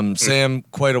 Mm-hmm. Sam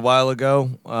quite a while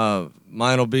ago.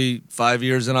 Mine will be 5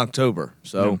 years in October.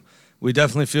 So we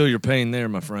definitely feel your pain there,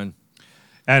 my friend.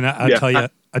 And I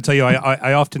tell you,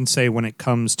 I often say when it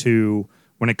comes to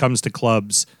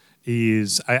clubs,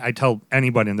 I tell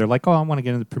anybody, and they're like, oh, I want to get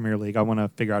into the Premier League. I want to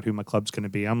figure out who my club's going to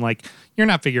be. I'm like, you're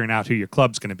not figuring out who your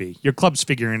club's going to be. Your club's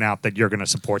figuring out that you're going to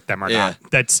support them or not.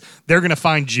 They're going to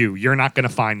find you. You're not going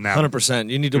to find them. 100%.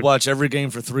 You need to watch every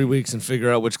game for 3 weeks and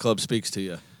figure out which club speaks to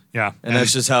you. Yeah. And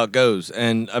that's just how it goes.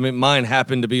 And, I mean, mine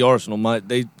happened to be Arsenal.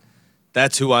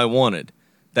 That's who I wanted.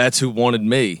 That's who wanted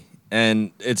me.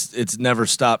 And it's never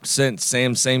stopped since.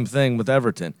 Sam, same thing with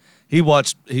Everton. He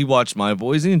watched my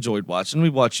boys. He enjoyed watching them. We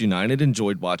watched United,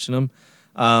 enjoyed watching them.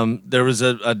 There was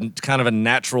a kind of a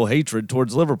natural hatred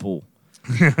towards Liverpool.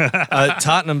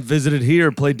 Tottenham visited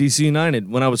here, played DC United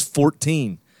when I was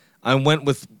 14. I went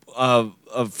with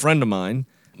a friend of mine.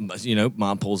 You know,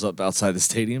 mom pulls up outside the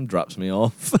stadium, drops me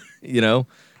off,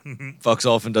 fucks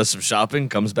off and does some shopping,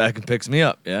 comes back and picks me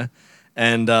up, yeah?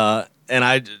 And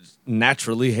I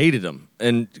naturally hated him.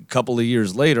 And a couple of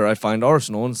years later, I find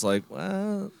Arsenal, and it's like,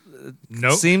 well...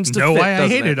 Seems to fit, why I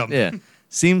hated him. Yeah,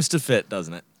 seems to fit,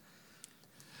 doesn't it?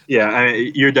 Yeah, I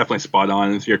mean, you're definitely spot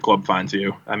on as your club finds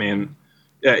you. I mean,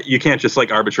 you can't just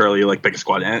like arbitrarily like pick a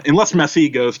squad, and unless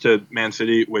Messi goes to Man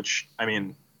City, which I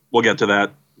mean, we'll get to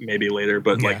that maybe later,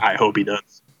 but like I hope he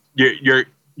does. You're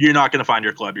not going to find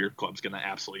your club. Your club's going to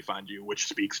absolutely find you, which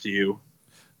speaks to you.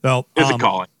 Well, it's a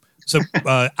calling. So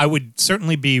I would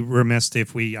certainly be remiss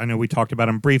if I know we talked about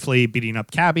him briefly, beating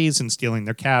up cabbies and stealing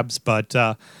their cabs, but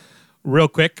real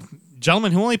quick,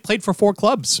 gentleman who only played for 4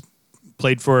 clubs,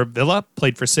 played for Villa,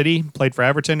 played for City, played for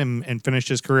Everton, and finished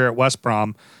his career at West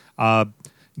Brom.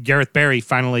 Gareth Barry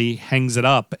finally hangs it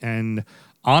up, and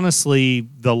honestly,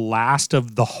 the last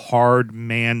of the hard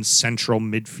man central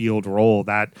midfield role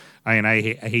that,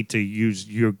 I hate to use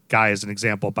your guy as an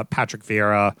example, but Patrick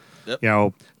Vieira,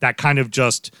 that kind of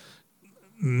just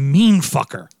mean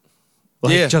fucker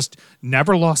Like, Yeah. just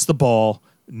never lost the ball,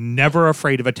 never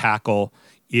afraid of a tackle.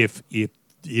 If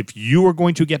you were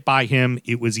going to get by him,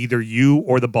 it was either you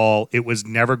or the ball. It was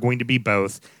never going to be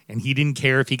both. And he didn't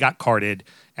care if he got carded.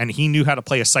 And he knew how to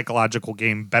play a psychological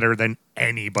game better than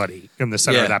anybody in the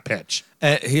center Yeah. of that pitch.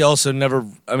 And he also never,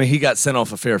 I mean, he got sent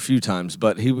off a fair few times,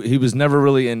 but he was never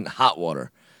really in hot water.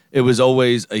 It was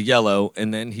always a yellow,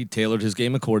 and then he tailored his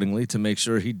game accordingly to make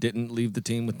sure he didn't leave the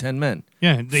team with 10 men.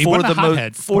 Yeah, he wasn't a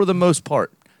hothead. For the most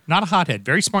part. Not a hothead.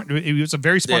 Very smart. He was a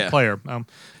very smart Yeah. player.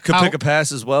 Could how- pick a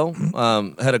pass as well.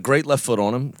 Had a great left foot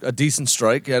on him. A decent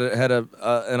strike. Had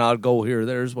an odd goal here or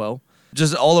there as well.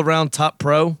 Just all around top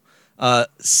pro.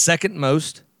 Second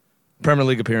most Premier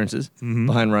League appearances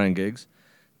behind Ryan Giggs.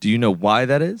 Do you know why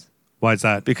that is? Why is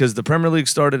that? Because the Premier League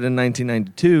started in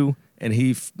 1992, and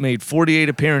he made 48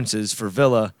 appearances for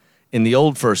Villa in the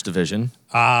old First Division.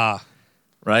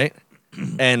 Right?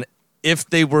 And if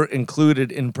they were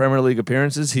included in Premier League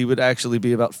appearances, he would actually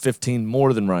be about 15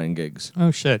 more than Ryan Giggs. Oh,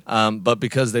 shit. But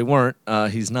because they weren't,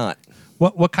 he's not.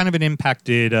 What kind of an impact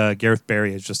did Gareth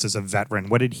Barry just as a veteran?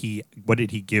 What did he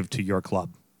give to your club?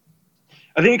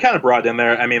 I think he kind of brought in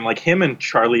there. I mean, like him and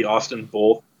Charlie Austin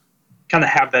both kind of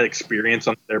have that experience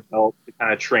on their belt to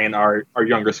kind of train our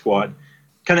younger squad.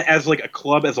 Kind of as like a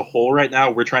club as a whole right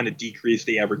now, we're trying to decrease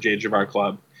the average age of our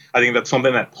club. I think that's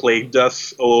something that plagued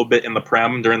us a little bit in the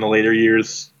Prem during the later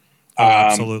years. Oh,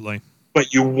 absolutely. But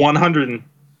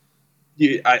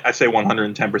I say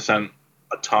 110%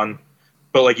 a ton.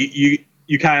 But like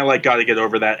you kind of like got to get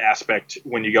over that aspect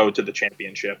when you go to the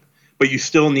championship. But you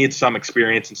still need some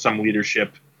experience and some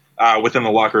leadership within the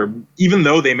locker room. Even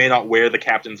though they may not wear the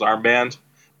captain's armband,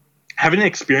 having an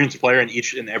experienced player in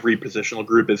each and every positional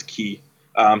group is key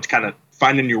to kind of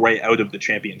finding your way out of the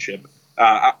championship.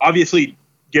 Obviously,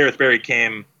 Gareth Barry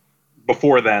came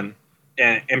before then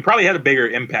and probably had a bigger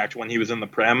impact when he was in the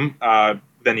Prem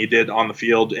than he did on the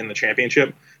field in the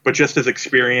championship. But just his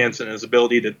experience and his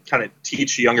ability to kind of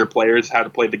teach younger players how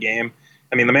to play the game.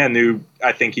 I mean, the man knew,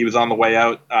 I think he was on the way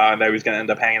out, that he was going to end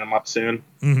up hanging him up soon,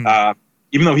 even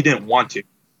though he didn't want to.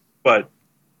 But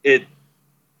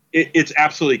it's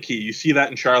absolutely key. You see that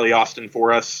in Charlie Austin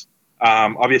for us.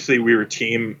 Obviously, we were a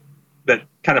team that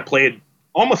kind of played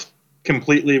almost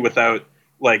completely without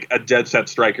like a dead set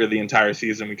striker the entire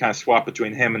season. We kind of swapped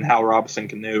between him and Hal Robinson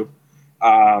Canoe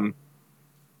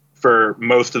for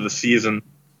most of the season.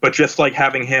 But just like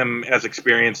having him as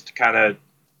experience to kind of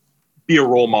be a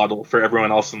role model for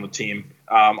everyone else on the team.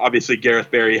 Obviously,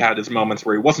 Gareth Barry had his moments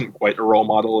where he wasn't quite a role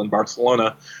model in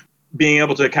Barcelona. Being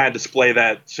able to kind of display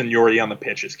that seniority on the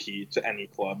pitch is key to any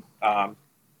club.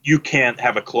 You can't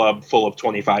have a club full of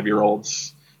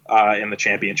 25-year-olds in the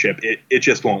championship. It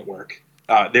just won't work.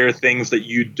 There are things that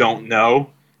you don't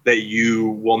know that you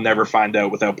will never find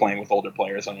out without playing with older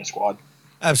players on your squad.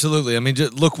 Absolutely. I mean,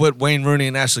 just look what Wayne Rooney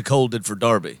and Ashley Cole did for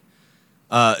Derby,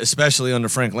 especially under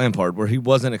Frank Lampard, where he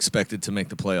wasn't expected to make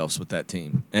the playoffs with that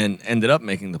team and ended up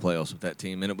making the playoffs with that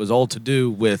team. And it was all to do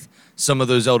with some of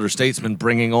those elder statesmen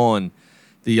bringing on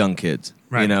the young kids,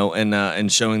 Right. you know,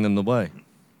 and showing them the way.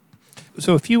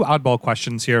 So a few oddball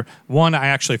questions here. One, I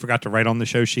actually forgot to write on the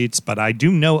show sheets, but I do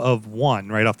know of one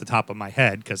right off the top of my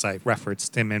head because I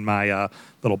referenced him in my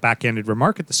little backhanded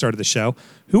remark at the start of the show.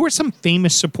 Who are some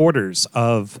famous supporters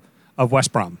of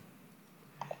West Brom?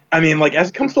 I mean, like, as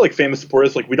it comes to, like, famous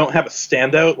supporters, like, we don't have a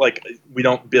standout. Like, we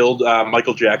don't build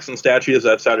Michael Jackson statues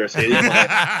outside our stadium.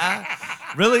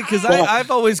 Really? Because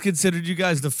I've always considered you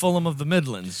guys the Fulham of the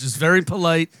Midlands. Just very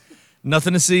polite.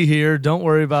 Nothing to see here. Don't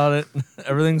worry about it.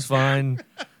 Everything's fine.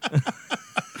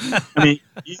 I mean,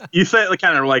 you say it like,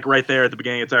 kind of like right there at the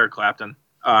beginning. It's Eric Clapton.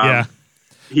 Yeah.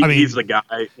 I mean- he's the guy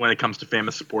when it comes to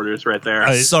famous supporters right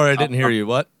there. Sorry, I didn't hear you.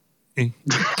 What?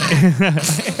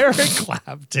 Eric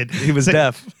Clapton. He was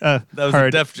deaf. That was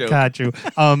a deaf joke. Got you.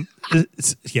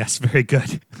 Yes, very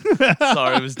good.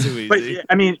 Sorry, it was too easy. But,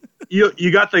 I mean,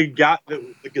 you got the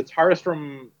guitarist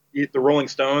from the Rolling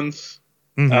Stones,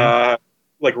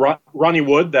 like Ronnie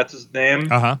Wood, that's his name.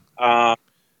 Uh-huh.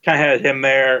 Kind of had him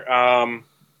there. And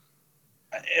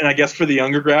I guess for the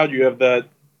younger crowd, you have the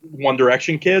One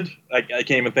Direction kid. I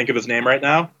can't even think of his name right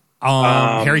now.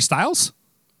 Harry Styles?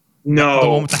 No. The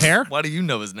one with the hair? Why do you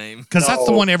know his name? Because that's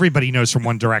the No. one everybody knows from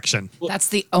One Direction. That's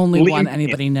the only Liam one Payne.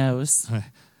 anybody knows.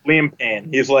 Liam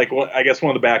Payne. He's like, I guess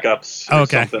one of the backups or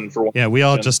Okay. something for one. Yeah, we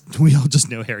all just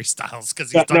know Harry Styles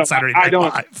because he's No, on Saturday I Night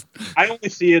don't. Live. I only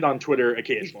see it on Twitter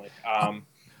occasionally.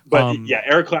 But yeah,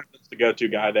 Eric Clapton's the go-to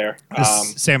guy there.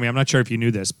 Sammy, I'm not sure if you knew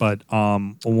this, but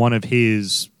one of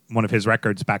his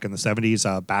records back in the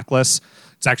 70s, Backless,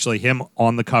 it's actually him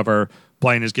on the cover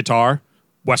playing his guitar,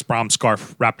 West Brom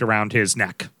scarf wrapped around his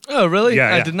neck. Oh, really? Yeah,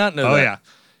 I yeah. did not know Oh, that. yeah.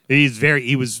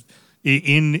 He was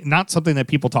in not something that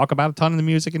people talk about a ton in the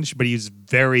music industry, but he's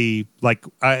very like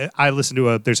I listened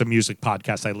to there's a music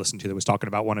podcast I listened to that was talking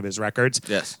about one of his records.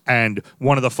 Yes. And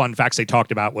one of the fun facts they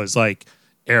talked about was like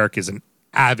Eric is an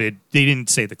avid, they didn't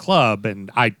say the club,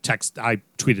 and I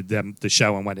tweeted them the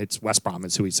show and went, it's West Brom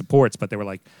is who he supports, but they were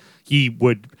like, he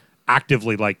would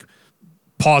actively like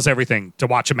pause everything to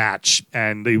watch a match,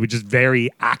 and he was just very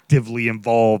actively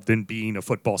involved in being a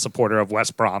football supporter of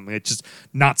West Brom. It's just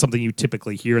not something you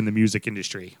typically hear in the music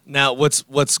industry. Now,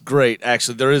 what's great,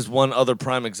 actually, there is one other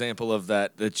prime example of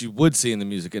that you would see in the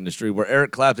music industry where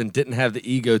Eric Clapton didn't have the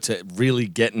ego to really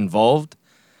get involved,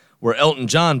 where Elton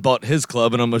John bought his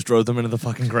club and almost drove them into the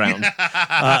fucking ground.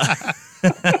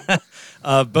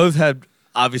 Both had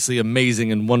obviously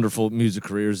amazing and wonderful music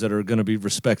careers that are going to be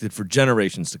respected for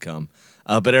generations to come.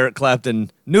 But Eric Clapton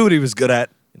knew what he was good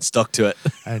at and stuck to it.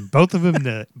 And both of them in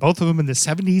the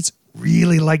 70s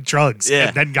really liked drugs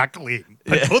and then got clean.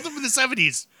 But both of them in the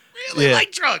 70s really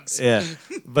liked drugs. Yeah.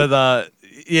 But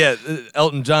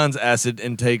Elton John's acid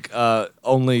intake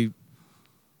only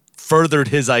furthered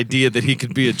his idea that he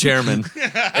could be a chairman.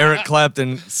 Eric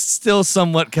Clapton still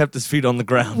somewhat kept his feet on the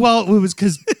ground. Well, it was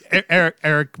because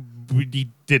Eric he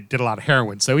did a lot of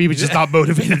heroin, so he was just not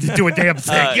motivated to do a damn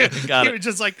thing. Got he it. was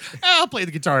just like, I'll play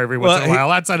the guitar every once in a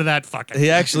while. Outside of that, fuck it. He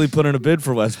actually put in a bid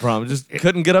for West Brom. Just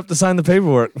couldn't get up to sign the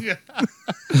paperwork. All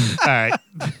right.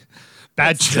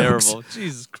 Bad jokes. Terrible.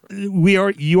 Jesus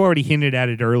Christ. You already hinted at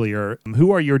it earlier.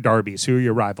 Who are your derbies? Who are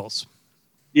your rivals?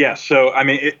 Yeah, so I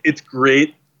mean, it's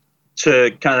great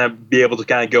to kind of be able to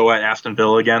kind of go at Aston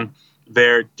Villa again.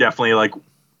 They're definitely like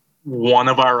one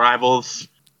of our rivals.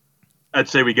 I'd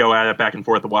say we go at it back and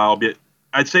forth a while, but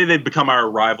I'd say they've become our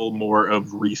rival more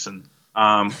of recent.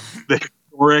 The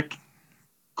historic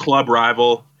club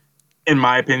rival, in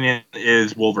my opinion,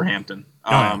 is Wolverhampton.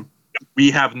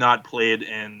 We have not played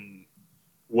in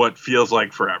what feels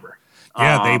like forever.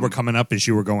 Yeah, they were coming up as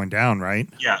you were going down, right?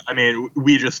 Yeah, I mean,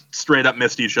 we just straight up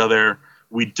missed each other.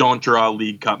 We don't draw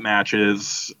League Cup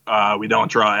matches. We don't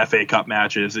draw FA Cup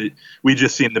matches. We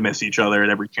just seem to miss each other at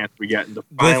every chance we get. And to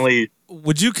finally,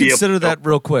 would you consider that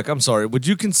real quick? I'm sorry. Would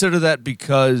you consider that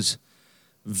because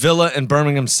Villa and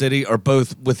Birmingham City are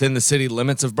both within the city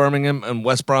limits of Birmingham, and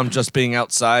West Brom just being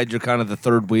outside, you're kind of the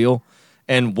third wheel,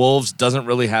 and Wolves doesn't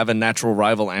really have a natural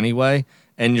rival anyway,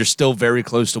 and you're still very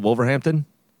close to Wolverhampton?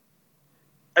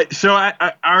 So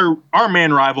our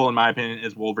main rival, in my opinion,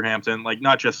 is Wolverhampton. Like,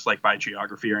 not just like by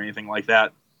geography or anything like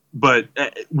that, but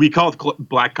we call it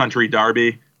Black Country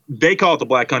Derby. They call it the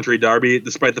Black Country Derby,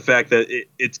 despite the fact that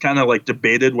it's kind of like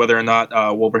debated whether or not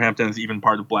Wolverhampton is even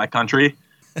part of Black Country.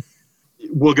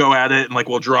 We'll go at it and like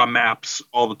we'll draw maps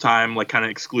all the time, like kind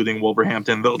of excluding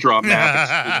Wolverhampton. They'll draw a map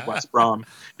excluding West Brom,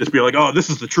 just be like, oh, this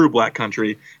is the true Black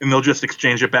Country, and they'll just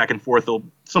exchange it back and forth.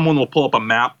 Someone will pull up a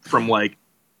map from like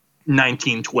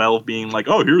 1912 being like,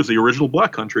 oh, here's the original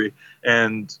Black Country.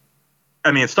 And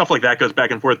I mean, stuff like that goes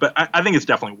back and forth, but I think it's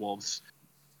definitely Wolves.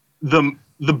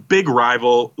 The big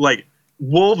rival, like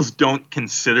Wolves don't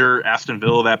consider Aston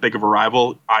Villa that big of a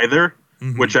rival either,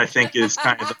 which I think is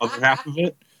kind of the other half of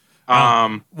it.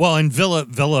 Well, and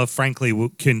Villa,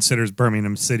 frankly, considers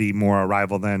Birmingham City more a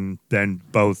rival than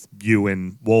both you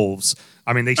and Wolves.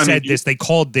 I mean, they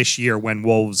called this year when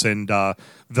Wolves and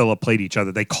Villa played each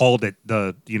other. They called it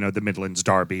the Midlands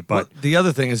Derby. But the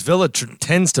other thing is Villa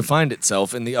tends to find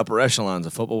itself in the upper echelons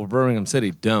of football, where Birmingham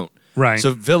City don't. Right.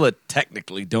 So Villa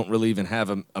technically don't really even have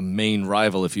a main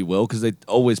rival, if you will, because they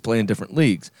always play in different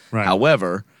leagues. Right.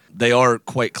 However, they are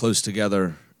quite close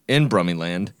together in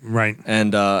Brummyland. Right.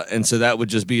 And so that would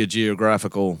just be a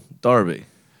geographical derby.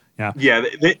 Yeah. Yeah,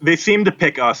 they seem to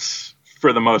pick us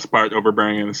for the most part over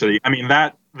Birmingham City. I mean,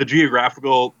 the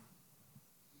geographical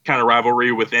kind of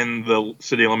rivalry within the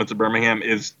city limits of Birmingham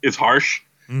is harsh.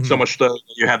 So much so that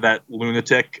you have that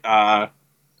lunatic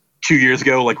 2 years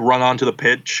ago like run onto the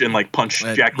pitch and like punch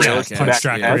Jack Grealish. Punch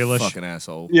Jack Grealish. Fucking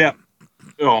asshole. Yeah.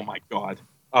 Oh my God.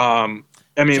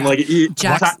 I mean,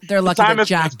 they're lucky that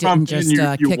Jack didn't just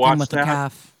kick him with the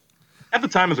calf. At the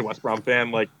time, as a West Brom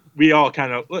fan, like we all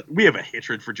we have a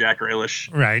hatred for Jack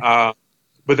Grealish, right?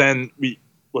 But then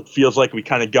what feels like we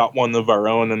kind of got one of our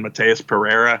own in Mateus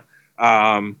Pereira.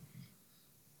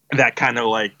 That kind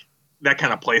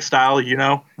of play style, you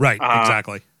know? Right,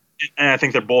 exactly. And I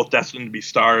think they're both destined to be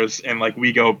stars, and like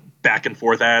we go back and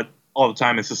forth at it all the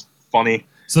time. It's just funny.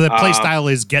 So the play style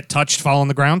is get touched, fall on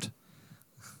the ground?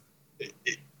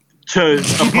 To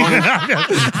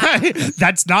opponents.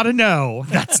 That's not a no.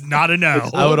 That's not a no.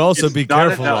 I would also be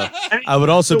careful, no. though. I mean, I would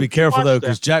also be careful, though, watch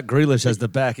because Jack Grealish has the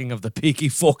backing of the Peaky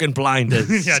fucking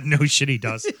Blinders. Yeah, no shit he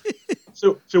does.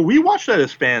 So we watch that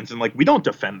as fans, and like we don't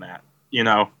defend that.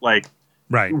 Like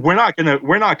Right. we're not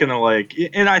gonna like,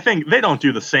 and I think they don't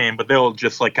do the same, but they'll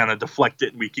just like kind of deflect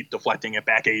it, and we keep deflecting it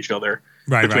back at each other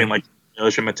between like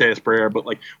Milish and Mateus Pereira. But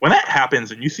like when that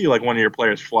happens and you see like one of your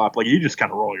players flop, like you just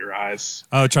kind of roll your eyes.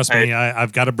 Oh, trust me,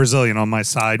 I've got a Brazilian on my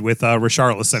side with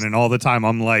Richarlison, and all the time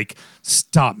I'm like,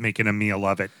 stop making a meal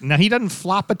of it. Now, he doesn't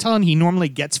flop a ton. He normally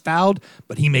gets fouled,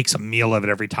 but he makes a meal of it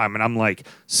every time. And I'm like,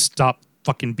 stop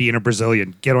fucking being a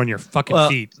Brazilian. Get on your fucking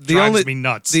feet. Drives me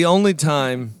nuts. The only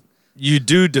time you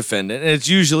do defend it, and it's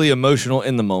usually emotional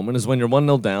in the moment, is when you're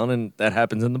 1-0 down, and that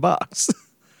happens in the box.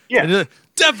 Yeah.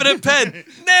 Definite pen.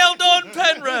 Nailed on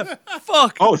pen, ref.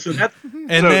 Fuck. Oh, so that's And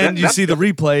then you see the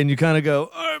replay and you kind of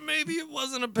go, oh, maybe it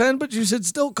wasn't a pen, but you should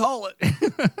still call it.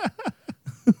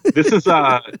 This is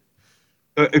a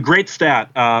great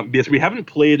stat because we haven't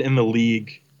played in the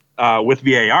league with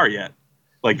VAR yet.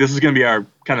 Like, this is going to be our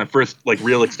kind of first like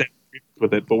real extent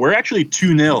with it, but we're actually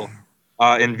 2-0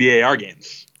 in VAR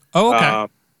games. Oh, okay.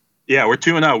 Yeah, we're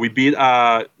 2-0. We beat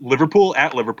Liverpool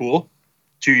at Liverpool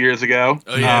 2 years ago.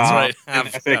 Oh, yeah, that's right. in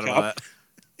the FA Cup.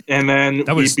 And then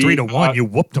That was we beat, 3-1. You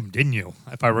whooped them, didn't you?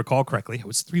 If I recall correctly, it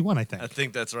was 3-1. I think. I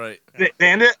think that's right. They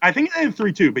ended. I think it ended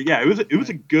 3-2. But yeah, it was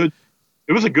a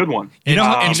good one. You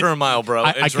know, Enter a mile, bro.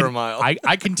 Enter a mile.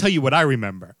 I can tell you what I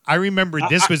remember. I remember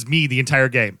this was me the entire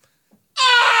game.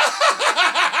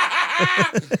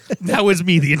 That was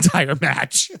me the entire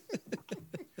match.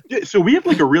 So we have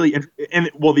like a really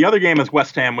the other game is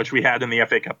West Ham, which we had in the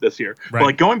FA Cup this year. Right. But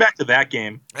like going back to that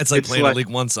game, It's like playing a League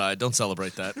One side. Don't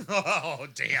celebrate that. Oh,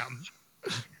 damn.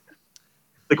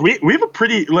 like we have a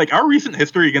pretty like our recent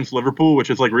history against Liverpool, which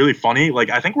is like really funny. Like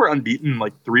I think we're unbeaten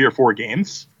like 3 or 4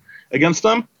 games against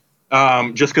them,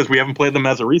 just because we haven't played them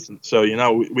as a recent. So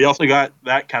we also got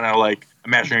that kind of like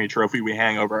imaginary trophy we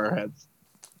hang over our heads.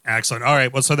 Excellent. All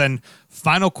right. Well, so then,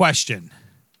 final question.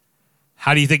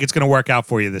 How do you think it's going to work out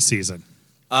for you this season?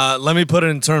 Let me put it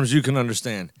in terms you can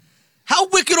understand. How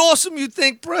wicked awesome you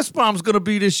think Breast Bomb's going to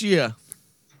be this year?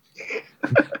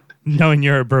 Knowing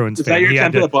you're a Bruins Is fan. that your he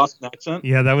had attempt at a Boston accent?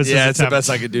 Yeah, that was his Yeah, it's the attempt. best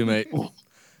I could do, mate. I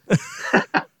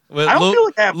don't feel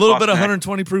like I have a little bit of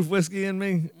Boston 120 proof whiskey in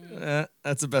me.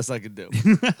 That's the best I could do.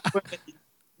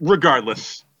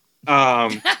 Regardless,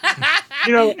 That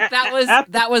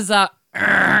was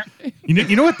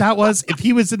You know what that was? If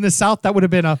he was in the South, that would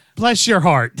have been a bless your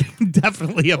heart.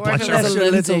 Definitely a Or if bless it your was heart. a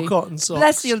Little Lindsay. cotton socks.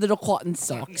 Bless your little cotton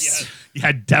socks.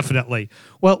 Yeah, definitely.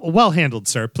 Well handled,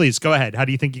 sir. Please go ahead. How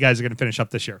do you think you guys are going to finish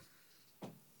up this year?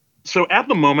 So at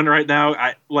the moment right now,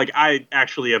 I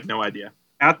actually have no idea.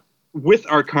 With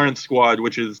our current squad,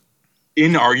 which is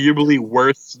inarguably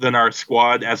worse than our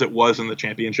squad as it was in the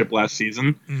championship last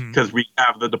season, because we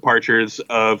have the departures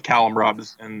of Callum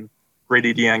Robinson,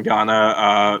 Grady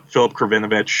Diangana, Filip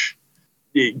Kravinovic,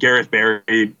 Gareth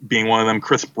Barry being one of them,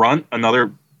 Chris Brunt,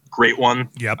 another great one,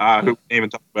 Yep. who we didn't even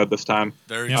talk about this time.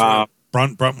 Very Yeah.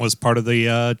 true. Brunt was part of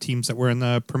the teams that were in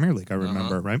the Premier League, I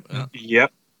remember, right?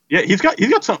 Yep. Yeah, he's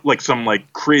got some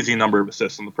crazy number of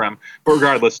assists in the Prem. But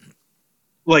regardless,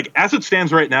 like as it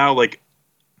stands right now, like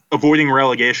avoiding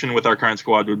relegation with our current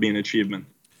squad would be an achievement.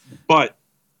 But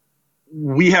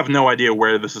we have no idea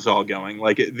where this is all going.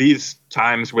 Like these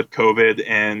times with COVID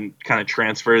and kind of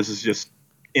transfers is just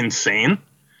insane.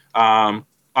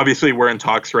 Obviously, we're in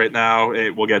talks right now.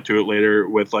 We'll get to it later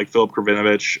with like Filip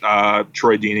Kravinovic,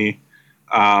 Troy Deeney,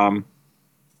 and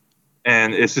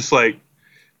it's just like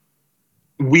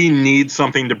we need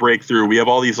something to break through. We have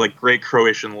all these like great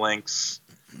Croatian links,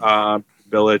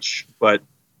 Bilic, but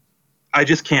I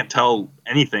just can't tell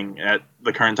anything at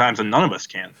the current times, and none of us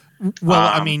can. Well,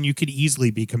 I mean, you could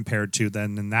easily be compared to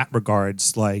then in that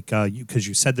regards, like because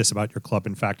you said this about your club.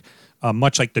 In fact,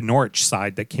 much like the Norwich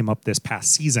side that came up this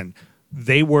past season,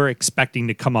 they were expecting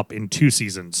to come up in 2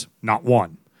 seasons, not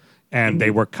 1, and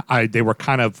they were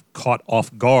kind of caught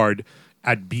off guard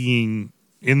at being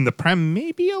in the Prem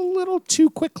maybe a little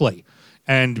too quickly.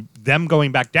 And them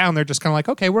going back down, they're just kind of like,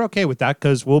 okay, we're okay with that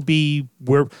because we're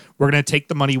going to take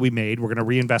the money we made, we're going to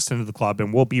reinvest into the club,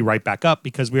 and we'll be right back up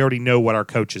because we already know what our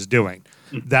coach is doing.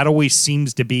 That always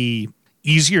seems to be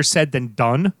easier said than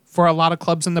done for a lot of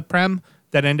clubs in the Prem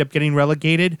that end up getting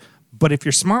relegated. But if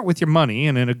you're smart with your money,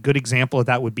 and a good example of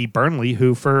that would be Burnley,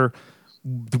 who for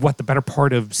the better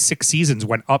part of 6 seasons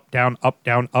went up, down, up,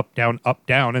 down, up, down, up,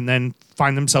 down, and then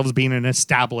find themselves being an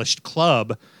established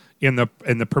club in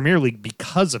the Premier League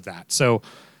because of that. So,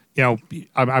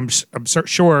 I'm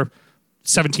sure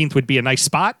 17th would be a nice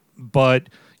spot, but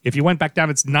if you went back down,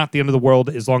 it's not the end of the world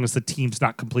as long as the team's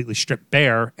not completely stripped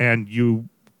bare and you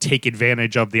take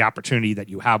advantage of the opportunity that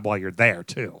you have while you're there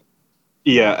too.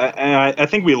 Yeah, and I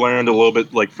think we learned a little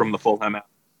bit like from the Fulham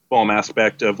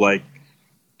aspect of like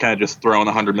kind of just throwing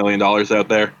 $100 million out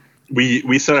there.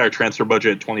 We set our transfer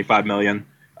budget at $25 million.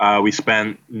 We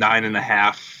spent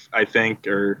 9.5, I think,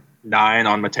 or 9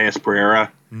 on Mateus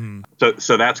Pereira.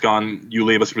 So that's gone. You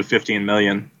leave us with $15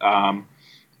 million.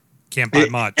 Can't buy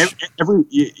much.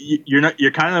 You're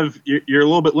a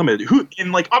little bit limited.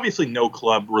 Obviously no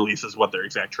club releases what their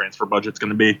exact transfer budget's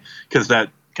going to be, because that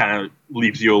kind of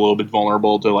leaves you a little bit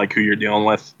vulnerable to like who you're dealing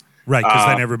with. Right, because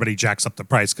then everybody jacks up the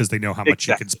price because they know how much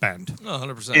you can spend.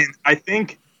 100%. And I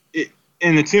think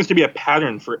it seems to be a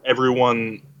pattern for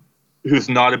everyone who's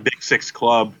not a Big Six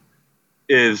club,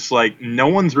 is like no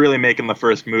one's really making the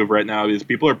first move right now because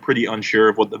people are pretty unsure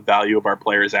of what the value of our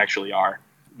players actually are,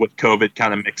 with COVID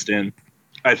kind of mixed in.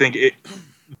 I think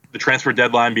the transfer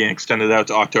deadline being extended out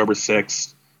to October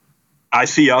 6th, I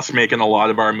see us making a lot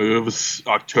of our moves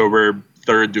October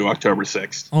 3rd to October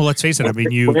 6th. Well, let's face it. I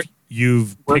mean, we're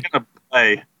going to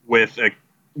play with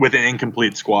an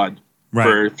incomplete squad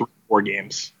for 3-4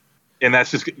 games, and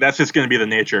that's just going to be the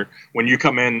nature. When you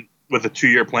come in with a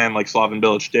 2-year plan like Slaven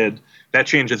Bilic did, that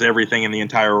changes everything in the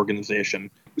entire organization,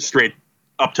 straight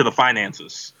up to the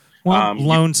finances. Well,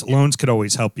 loans could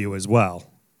always help you as well.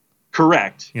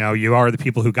 Correct. You know, you are the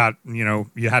people who got,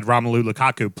 you had Romelu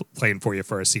Lukaku playing for you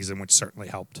for a season, which certainly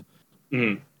helped.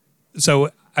 So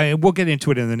we'll get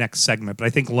into it in the next segment, but I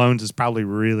think loans is probably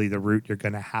really the route you're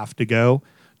going to have to go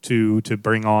to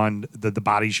bring on the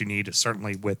bodies you need,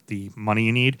 certainly with the money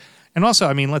you need. And also,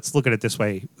 I mean, let's look at it this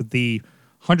way. The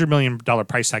 $100 million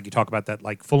price tag you talk about that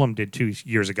like Fulham did 2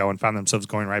 years ago and found themselves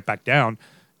going right back down.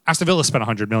 Aston Villa spent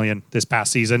 $100 million this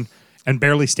past season and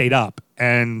barely stayed up,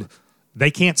 and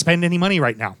they can't spend any money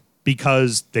right now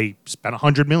because they spent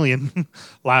 $100 million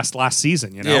last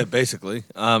season. Yeah, basically,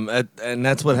 and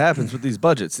that's what happens with these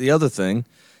budgets. The other thing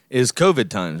is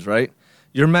COVID times, right?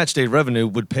 Your match day revenue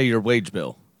would pay your wage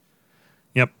bill.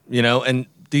 Yep. And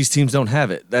these teams don't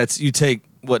have it. You take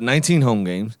 19 home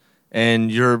games,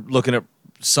 and you're looking at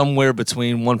somewhere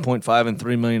between 1.5 and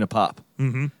 3 million a pop,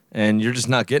 and you're just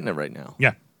not getting it right now.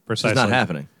 Yeah. Precisely. It's not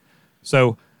happening.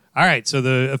 So, all right. So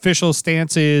the official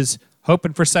stance is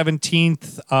hoping for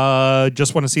 17th.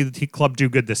 Just want to see the club do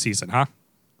good this season, huh?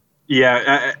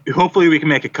 Yeah. Hopefully we can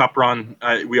make a cup run.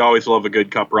 We always love a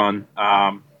good cup run.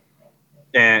 But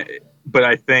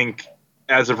I think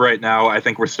as of right now, I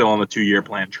think we're still on the 2-year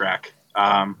plan track.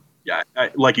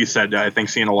 Like you said, I think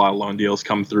seeing a lot of loan deals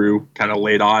come through kind of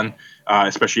late on,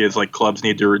 especially as like clubs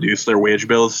need to reduce their wage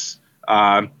bills.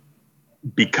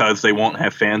 Because they won't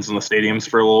have fans in the stadiums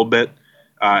for a little bit,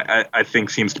 I think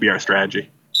seems to be our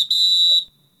strategy.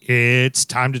 It's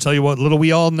time to tell you what little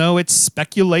we all know. It's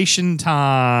speculation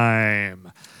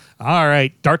time. All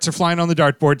right. Darts are flying on the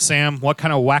dartboard, Sam. What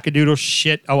kind of wackadoodle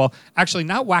shit? Oh, well, actually,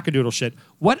 not wackadoodle shit.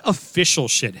 What official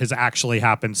shit has actually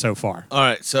happened so far? All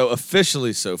right. So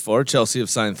officially so far, Chelsea have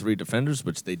signed 3 defenders,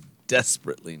 which they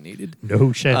desperately needed.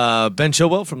 No shit. Ben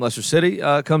Chilwell from Leicester City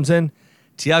comes in.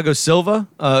 Thiago Silva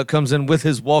comes in with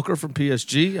his Walker from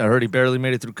PSG. I heard he barely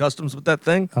made it through customs with that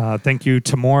thing. Thank you,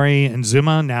 Tamori and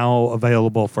Zuma, now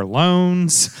available for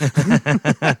loans.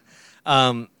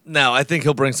 Now, I think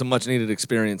he'll bring some much-needed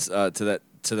experience to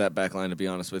that back line, to be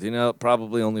honest with you.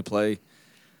 Probably only play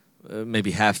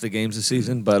maybe half the games this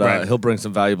season, but he'll bring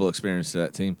some valuable experience to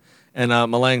that team. And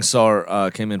Malang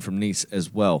Sarr came in from Nice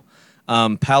as well.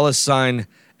 Palace signed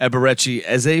Eberechi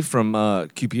Eze from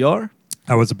QPR.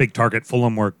 That was a big target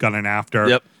Fulham were gunning after.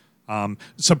 Yep.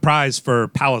 Surprise for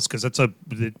Palace because that's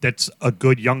a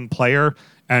good young player.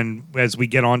 And as we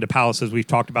get on to Palace, as we've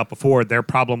talked about before, their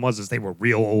problem was they were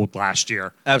real old last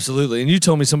year. Absolutely. And you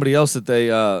told me somebody else that they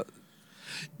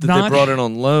brought in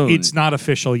on loan. It's not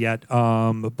official yet.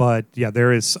 But yeah,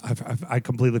 there is. I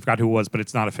completely forgot who it was, but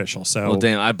it's not official. So well,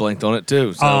 damn, I blanked on it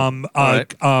too. So,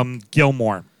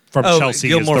 Gilmore from Chelsea.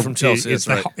 Gilmore from Chelsea is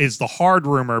the hard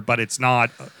rumor, but it's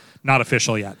not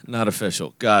official yet. Not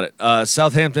official. Got it.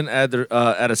 Southampton add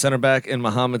a center back in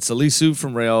Mohamed Salisu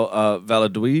from Real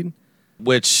Valladolid,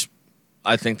 which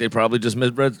I think they probably just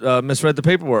misread the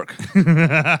paperwork.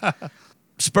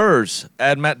 Spurs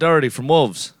add Matt Doherty from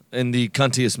Wolves in the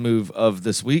cuntiest move of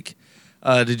this week.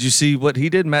 Did you see what he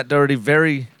did? Matt Doherty,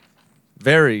 very,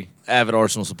 very avid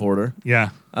Arsenal supporter. Yeah.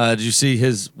 Did you see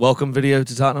his welcome video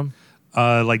to Tottenham?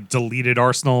 Deleted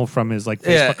Arsenal from his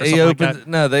Facebook or something like that?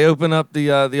 No, they open up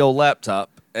the old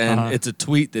laptop, and it's a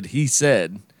tweet that he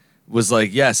said was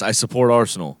like, yes, I support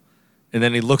Arsenal. And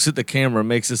then he looks at the camera,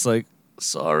 makes this like,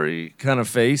 sorry kind of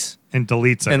face. And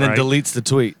deletes it, and then deletes the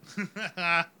tweet.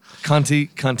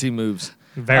 Conte moves.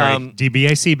 Very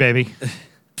DBAC, baby.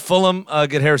 Fulham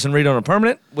get Harrison Reed on a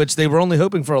permanent, which they were only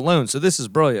hoping for a loan. So this is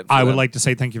brilliant. I would like to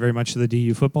say thank you very much to the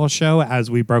DU Football Show. As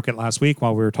we broke it last week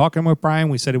while we were talking with Brian,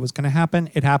 we said it was going to happen.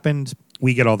 It happened.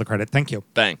 We get all the credit. Thank you.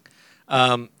 Bang.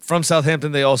 From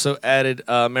Southampton, they also added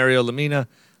Mario Lemina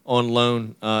on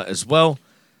loan as well.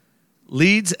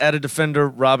 Leeds added defender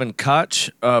Robin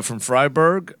Koch from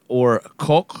Freiburg, or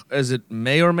Koch, as it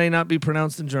may or may not be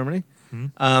pronounced in Germany.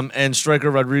 And striker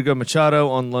Rodrigo Machado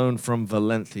on loan from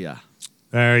Valencia.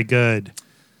 Very good.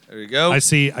 There you go. I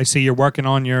see you're working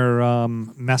on your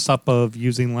mess up of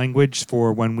using language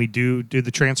for when we do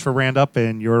the transfer roundup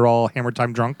and you're all hammer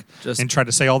time drunk and try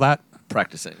to say all that.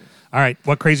 Practicing. All right.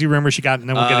 What crazy rumors you got? And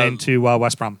then we'll get into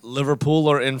West Brom. Liverpool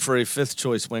are in for a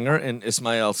fifth-choice winger in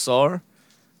Ismail Sarr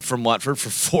from Watford for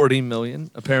 $40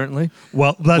 million, apparently.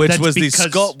 Well, which was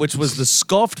the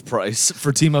scoffed price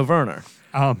for Timo Werner.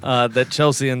 That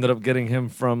Chelsea ended up getting him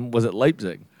from, was it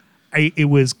Leipzig? It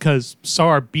was because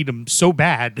Sarr beat him so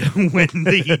bad when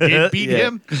he did beat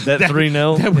him. That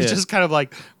 3-0? That was just kind of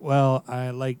like, well,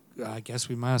 I guess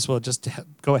we might as well just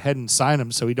go ahead and sign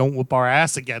him so he don't whoop our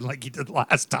ass again like he did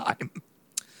last time.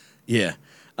 Yeah.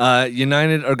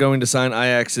 United are going to sign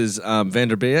Ajax's Van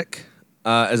der Beek.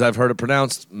 As I've heard it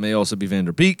pronounced, may also be Van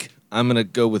der Beek. I'm going to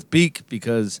go with Beek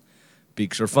because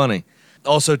Beeks are funny.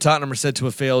 Also, Tottenham are said to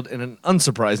have failed in an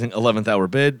unsurprising 11th hour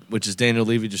bid, which is Daniel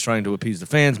Levy just trying to appease the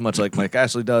fans, much like Mike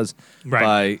Ashley does,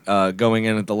 by going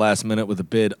in at the last minute with a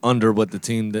bid under what the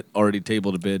team that already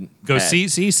tabled a bid had.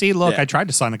 See, look, I tried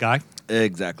to sign a guy.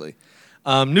 Exactly.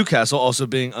 Newcastle also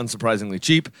being unsurprisingly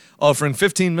cheap, offering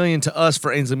 $15 million to us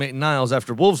for Ainsley Maitland-Niles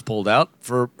after Wolves pulled out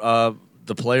for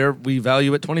the player we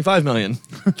value at $25 million.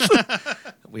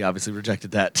 We obviously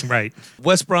rejected that. Right.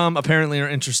 West Brom apparently are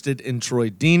interested in Troy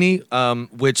Deeney,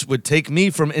 which would take me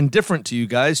from indifferent to you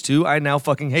guys to I now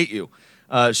fucking hate you.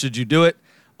 Should you do it?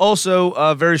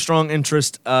 Also, very strong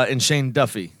interest in Shane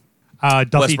Duffy.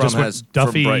 Duffy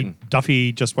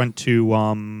just went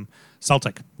to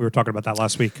Celtic. We were talking about that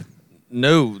last week.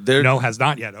 No, has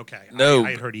not yet. Okay. No.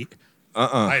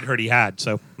 I had heard he had,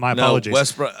 so my apologies.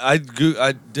 West Brom, I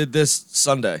did this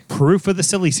Sunday. Proof of the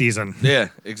silly season. Yeah,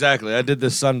 exactly. I did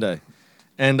this Sunday.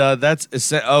 And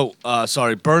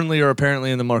Burnley are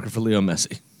apparently in the market for Leo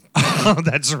Messi. Oh,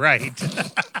 that's right.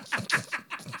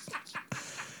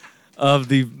 Of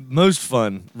the most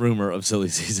fun rumor of silly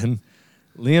season,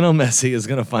 Lionel Messi is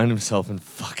going to find himself in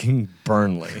fucking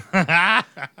Burnley.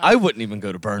 I wouldn't even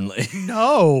go to Burnley.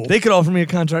 No. They could offer me a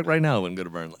contract right now. I wouldn't go to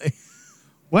Burnley.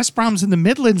 West Brom's in the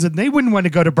Midlands, and they wouldn't want to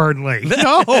go to Burnley.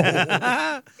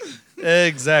 No.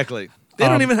 Exactly. They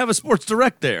don't even have a Sports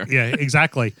Direct there. Yeah,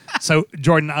 exactly. So,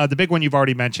 Jordan, the big one you've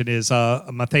already mentioned is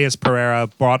Matheus Pereira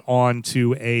brought on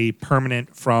to a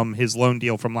permanent from his loan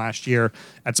deal from last year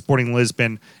at Sporting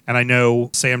Lisbon. And I know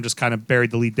Sam just kind of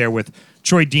buried the lead there with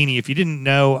Troy Deeney. If you didn't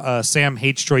know, Sam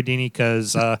hates Troy Deeney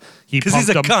because he's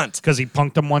a cunt. Because he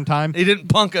punked him one time. He didn't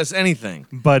punk us anything.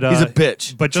 But he's a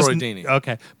bitch. But Troy Deeney.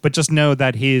 Okay. But just know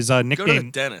that his nickname. Go to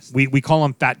the dentist. We call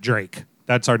him Fat Drake.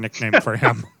 That's our nickname for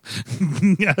him.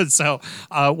 Yeah, so,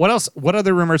 what else? What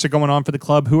other rumors are going on for the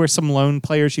club? Who are some loan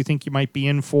players you think you might be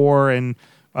in for? And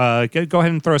go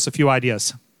ahead and throw us a few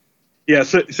ideas. Yeah,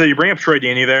 so you bring up Troy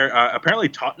Deeney there. Apparently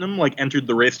Tottenham entered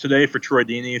the race today for Troy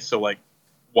Deeney. So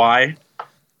why?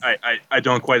 I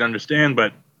don't quite understand,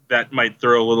 but that might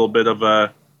throw a little bit of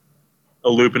a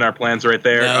loop in our plans right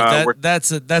there. No,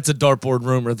 that's a dartboard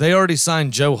rumor. They already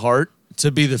signed Joe Hart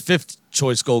to be the fifth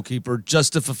choice goalkeeper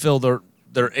just to fulfill their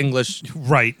English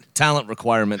talent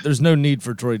requirement. There's no need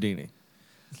for Troy Deeney.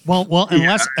 Well,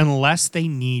 unless they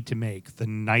need to make the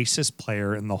nicest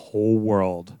player in the whole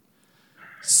world,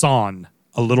 Son,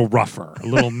 a little rougher, a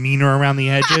little meaner around the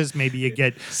edges. Maybe you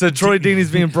get Troy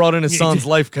Deeney's being brought in as Son's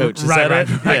life coach. Is that it?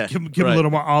 Right. Yeah, give him a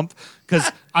little more oomph because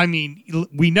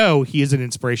we know he is an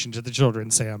inspiration to the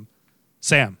children. Sam,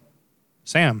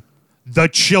 the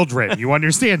children. You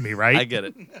understand me, right? I get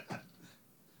it.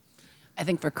 I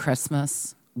think for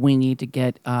Christmas, we need to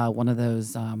get one of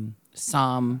those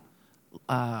what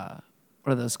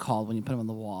are those called when you put them on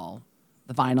the wall?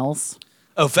 The vinyls.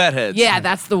 Oh, Fatheads. Yeah,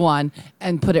 that's the one.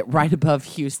 And put it right above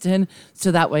Houston.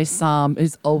 So that way Sam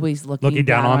is always looking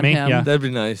down on me. Him. Yeah. That'd be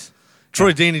nice.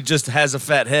 Troy Deeney just has a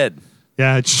fat head.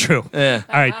 Yeah, it's true. Yeah.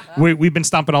 All right. We've been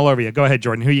stomping all over you. Go ahead,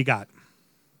 Jordan. Who you got?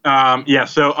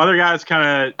 So other guys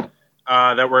kind of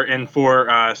that we're in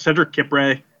for Cedric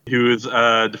Kipre, who's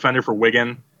a defender for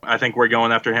Wigan. I think we're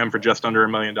going after him for just under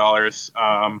 $1 million.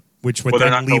 Which would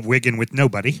then leave Wigan with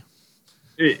nobody.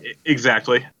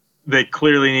 Exactly. They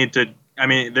clearly need to. I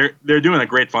mean, they're doing a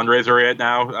great fundraiser right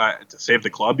now to save the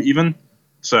club, even.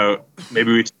 So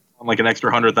maybe we an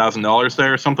extra $100,000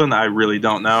 there or something. I really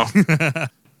don't know.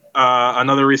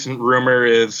 another recent rumor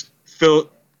is Phil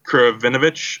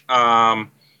Kravinovic.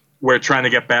 We're trying to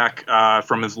get back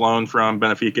from his loan from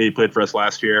Benfica. He played for us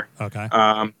last year. Okay.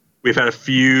 We've had a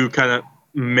few kind of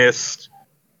missed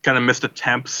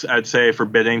attempts, I'd say, for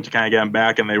bidding to kind of get him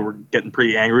back, and they were getting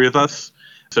pretty angry with us.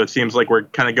 So it seems like we're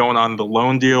kind of going on the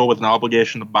loan deal with an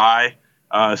obligation to buy,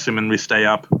 assuming we stay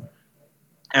up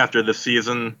after the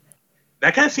season.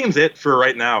 That kind of seems it for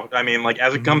right now. I mean, like,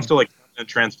 as it comes to like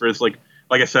transfers, like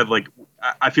I said, like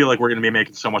I feel like we're going to be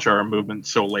making so much of our movement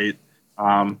so late,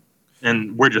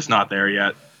 and we're just not there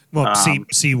yet. Well,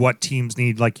 see what teams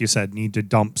need, like you said, need to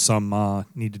dump some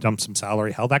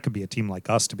salary. Hell, that could be a team like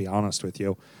us, to be honest with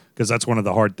you, because that's one of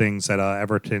the hard things that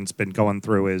Everton's been going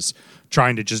through is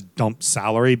trying to just dump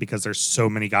salary because there's so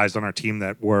many guys on our team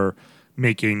that were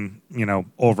making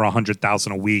over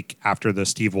 100,000 a week after the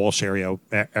Steve Walsh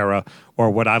era,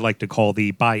 or what I like to call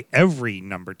the buy every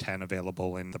number 10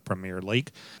 available in the Premier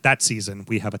League. That season,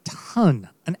 we have an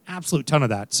absolute ton of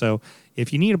that. So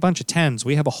if you need a bunch of 10s,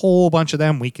 we have a whole bunch of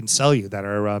them we can sell you that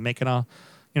are making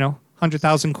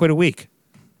 100,000 quid a week.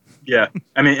 Yeah,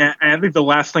 I mean, and I think the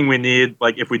last thing we need,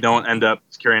 like if we don't end up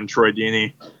securing Troy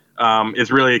Deeney,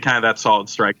 is really kind of that solid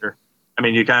striker. I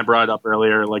mean, you kind of brought it up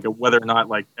earlier, like whether or not,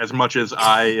 like, as much as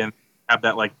I have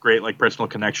that like great like personal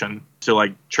connection to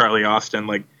like Charlie Austin,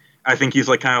 like I think he's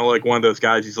like kind of like one of those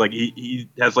guys. He's like he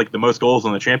has like the most goals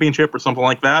in the championship or something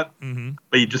like that,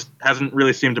 but he just hasn't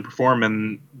really seemed to perform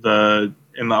in the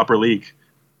upper league.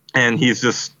 And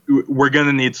we're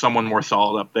gonna need someone more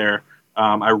solid up there.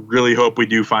 I really hope we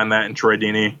do find that in Troy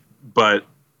Deeney, but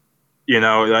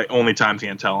like, only time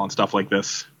can tell on stuff like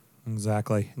this.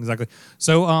 Exactly.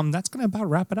 So that's going to about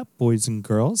wrap it up, boys and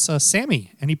girls.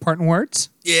 Sammy, any parting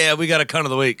words? Yeah, we got a cunt of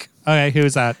the week. Okay,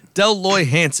 who's that? Del Loy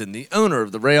Hansen, the owner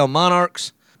of the Real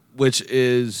Monarchs, which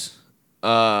is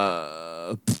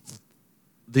the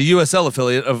USL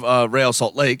affiliate of Real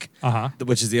Salt Lake,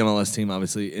 which is the MLS team,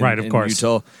 obviously, in course.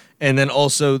 Utah. And then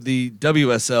also the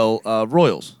WSL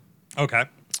Royals. Okay.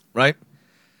 Right?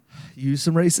 Use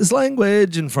some racist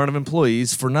language in front of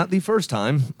employees for not the first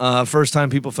time. First time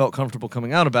people felt comfortable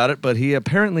coming out about it, but he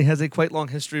apparently has a quite long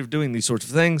history of doing these sorts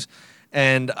of things.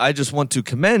 And I just want to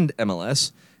commend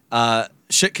MLS.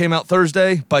 Shit came out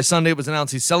Thursday. By Sunday, it was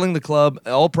announced he's selling the club,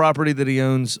 all property that he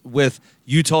owns with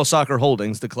Utah Soccer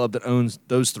Holdings, the club that owns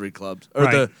those three clubs,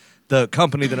 or the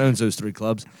company that owns those three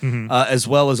clubs, as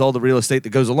well as all the real estate that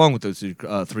goes along with those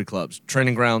three clubs,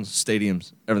 training grounds,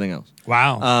 stadiums, everything else.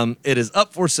 Wow. It is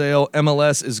up for sale.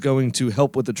 MLS is going to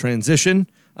help with the transition,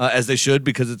 as they should,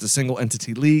 because it's a single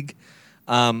entity league.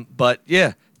 But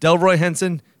yeah, Delroy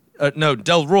Henson.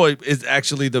 Delroy is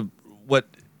actually what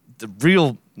the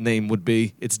real name would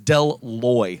be. It's Del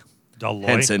Loy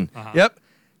Henson. Yep.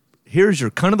 Here's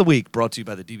your cunt of the week, brought to you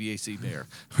by the DBAC Bear.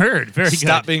 Heard. Very good.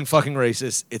 Stop being fucking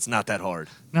racist. It's not that hard.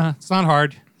 No, it's not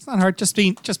hard. It's not hard. Just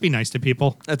be nice to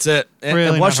people. That's it. Really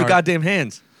and wash your hard. goddamn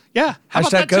hands. Yeah.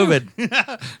 Hashtag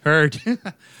COVID. Heard.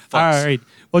 All right.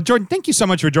 Well, Jordan, thank you so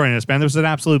much for joining us, man. This was an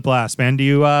absolute blast, man. Do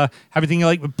you have anything you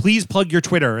like? Please plug your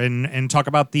Twitter and talk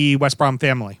about the West Brom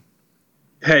family.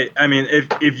 Hey, I mean,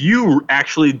 if you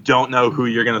actually don't know who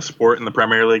you're going to support in the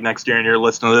Premier League next year and you're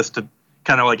listening to this to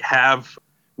kind of like have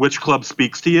which club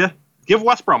speaks to you, give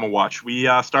West Brom a watch. We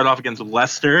start off against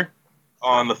Leicester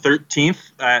on the 13th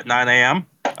at 9 a.m.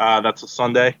 That's a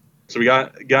Sunday. So we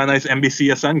got a nice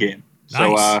NBCSN game.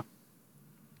 Nice. So,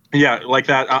 yeah, like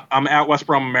that. I'm at West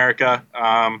Brom America.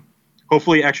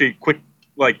 Hopefully, actually, quick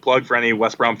plug for any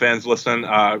West Brom fans listening.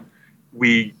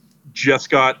 We just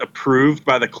got approved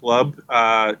by the club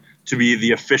to be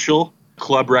the official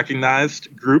club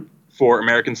recognized group for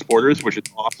American supporters, which is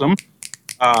awesome.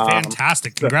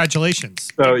 Fantastic.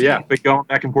 Congratulations. So, yeah, been going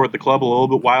back and forth with the club a little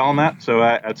bit while on that. So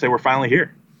I'd say we're finally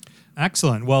here.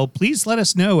 Excellent. Well, please let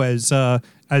us know as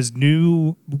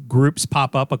new groups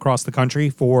pop up across the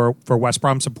country for West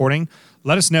Brom supporting.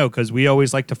 Let us know, because we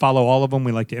always like to follow all of them.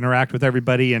 We like to interact with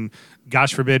everybody. And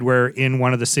gosh forbid we're in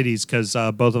one of the cities, because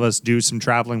both of us do some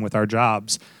traveling with our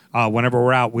jobs. Whenever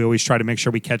we're out, we always try to make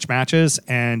sure we catch matches.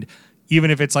 And even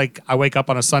if it's like I wake up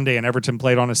on a Sunday and Everton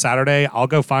played on a Saturday, I'll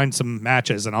go find some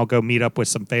matches and I'll go meet up with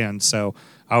some fans. So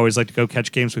I always like to go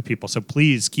catch games with people. So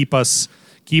please keep us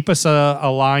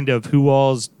aligned of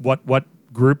what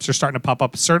groups are starting to pop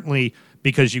up. Certainly,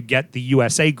 because you get the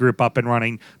USA group up and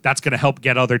running, that's going to help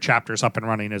get other chapters up and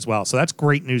running as well. So that's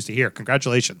great news to hear.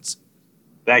 Congratulations.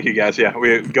 Thank you, guys. Yeah,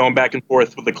 we're going back and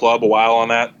forth with the club a while on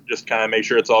that, just kind of make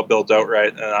sure it's all built out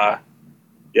right. And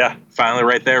yeah, finally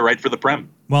right there, right for the Prem.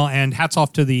 Well, and hats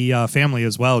off to the family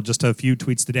as well. Just a few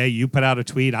tweets today. You put out a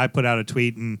tweet, I put out a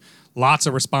tweet, and lots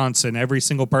of response. And every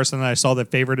single person that I saw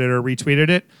that favorited it or retweeted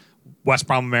it West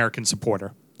Brom American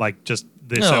supporter. Like just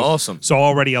this. Oh, so awesome. So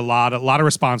already a lot of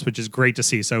response, which is great to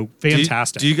see. So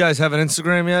fantastic. Do you guys have an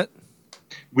Instagram yet?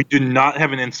 We do not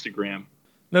have an Instagram.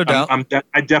 No doubt.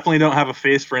 I definitely don't have a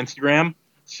face for Instagram.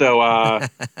 So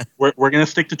we're gonna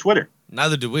stick to Twitter.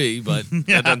 Neither do we, but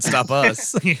that doesn't stop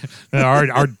us.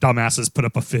 our dumbasses put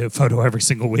up a photo every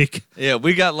single week. Yeah,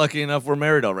 we got lucky enough we're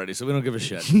married already, so we don't give a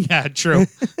shit. Yeah, true.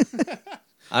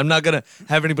 I'm not going to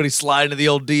have anybody slide into the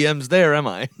old DMs there, am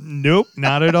I? Nope,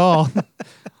 not at all.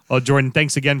 Well, Jordan,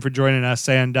 thanks again for joining us,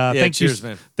 and cheers,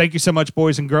 man. Thank you so much,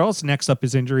 boys and girls. Next up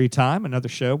is Injury Time, another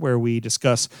show where we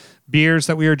discuss beers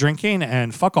that we are drinking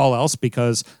and fuck all else,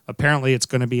 because apparently it's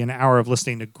going to be an hour of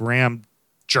listening to Graham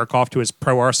jerk off to his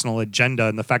pro Arsenal agenda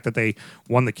and the fact that they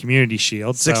won the Community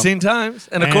Shield 16 times,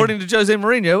 and according to Jose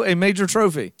Mourinho, a major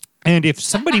trophy. And if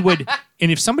somebody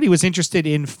was interested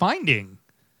in finding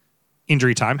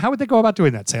Injury Time, how would they go about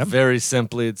doing that, Sam? Very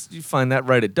simply, you find that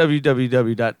right at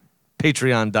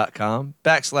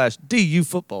www.patreon.com/DU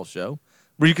Football Show,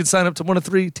 where you can sign up to one of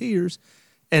 3 tiers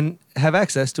and have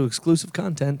access to exclusive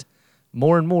content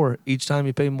more and more each time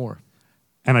you pay more.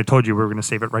 And I told you we were going to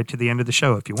save it right to the end of the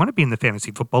show. If you want to be in the Fantasy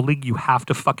Football League, you have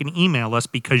to fucking email us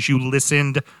because you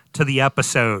listened to the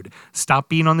episode. Stop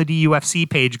being on the DUFC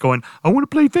page going, I want to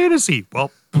play fantasy. Well,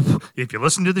 if you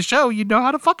listen to the show, you know how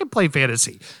to fucking play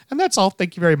fantasy. And that's all.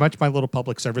 Thank you very much. My little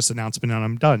public service announcement, and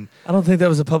I'm done. I don't think that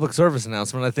was a public service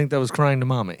announcement. I think that was crying to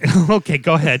mommy. Okay,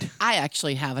 go ahead. I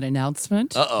actually have an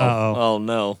announcement. Uh-oh. Oh,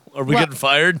 no. Are we getting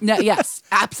fired? No, yes,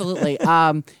 absolutely.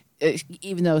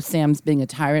 Even though Sam's being a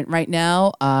tyrant right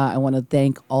now, I want to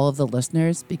thank all of the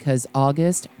listeners because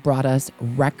August brought us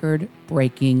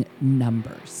record-breaking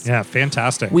numbers. Yeah,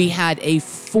 fantastic. We had a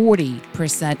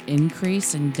 40%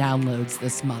 increase in downloads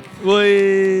this month.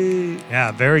 Whee!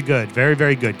 Yeah, very good. Very,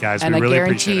 very good, guys. And we I really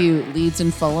guarantee appreciate it. you, Leeds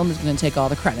and Fulham is going to take all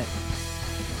the credit.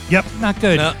 Yep, not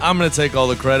good. No, I'm going to take all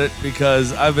the credit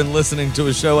because I've been listening to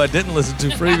a show I didn't listen to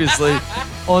previously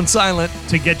on silent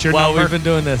To get your while number. we've been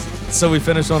doing this. So we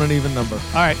finished on an even number.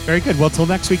 All right, very good. Well, till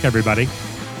next week, everybody.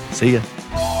 See ya.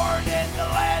 Born in the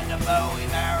land of Bowie,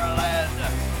 Maryland.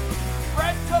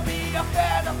 Bred to be a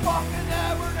fan of fucking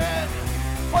Everton.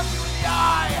 Punch you in the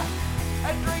eye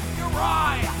and drink your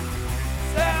rye.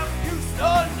 Sam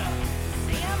Houston.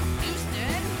 Sam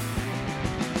Houston.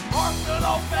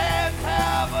 Arsenal fans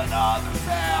have another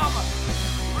Sam.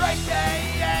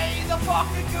 AKA the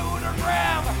fucking Gooner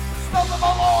Graham. Stuff of my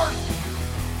lord.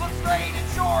 Look straight in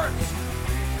shorts.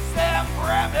 Sam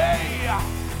Grammy.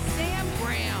 Sam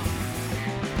Graham.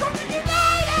 Brooklyn United!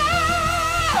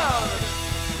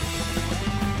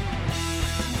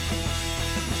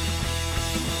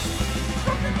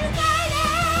 Brooklyn United!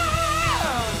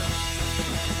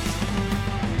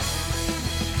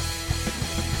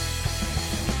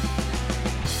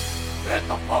 Hit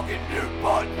the fucking mute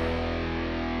button!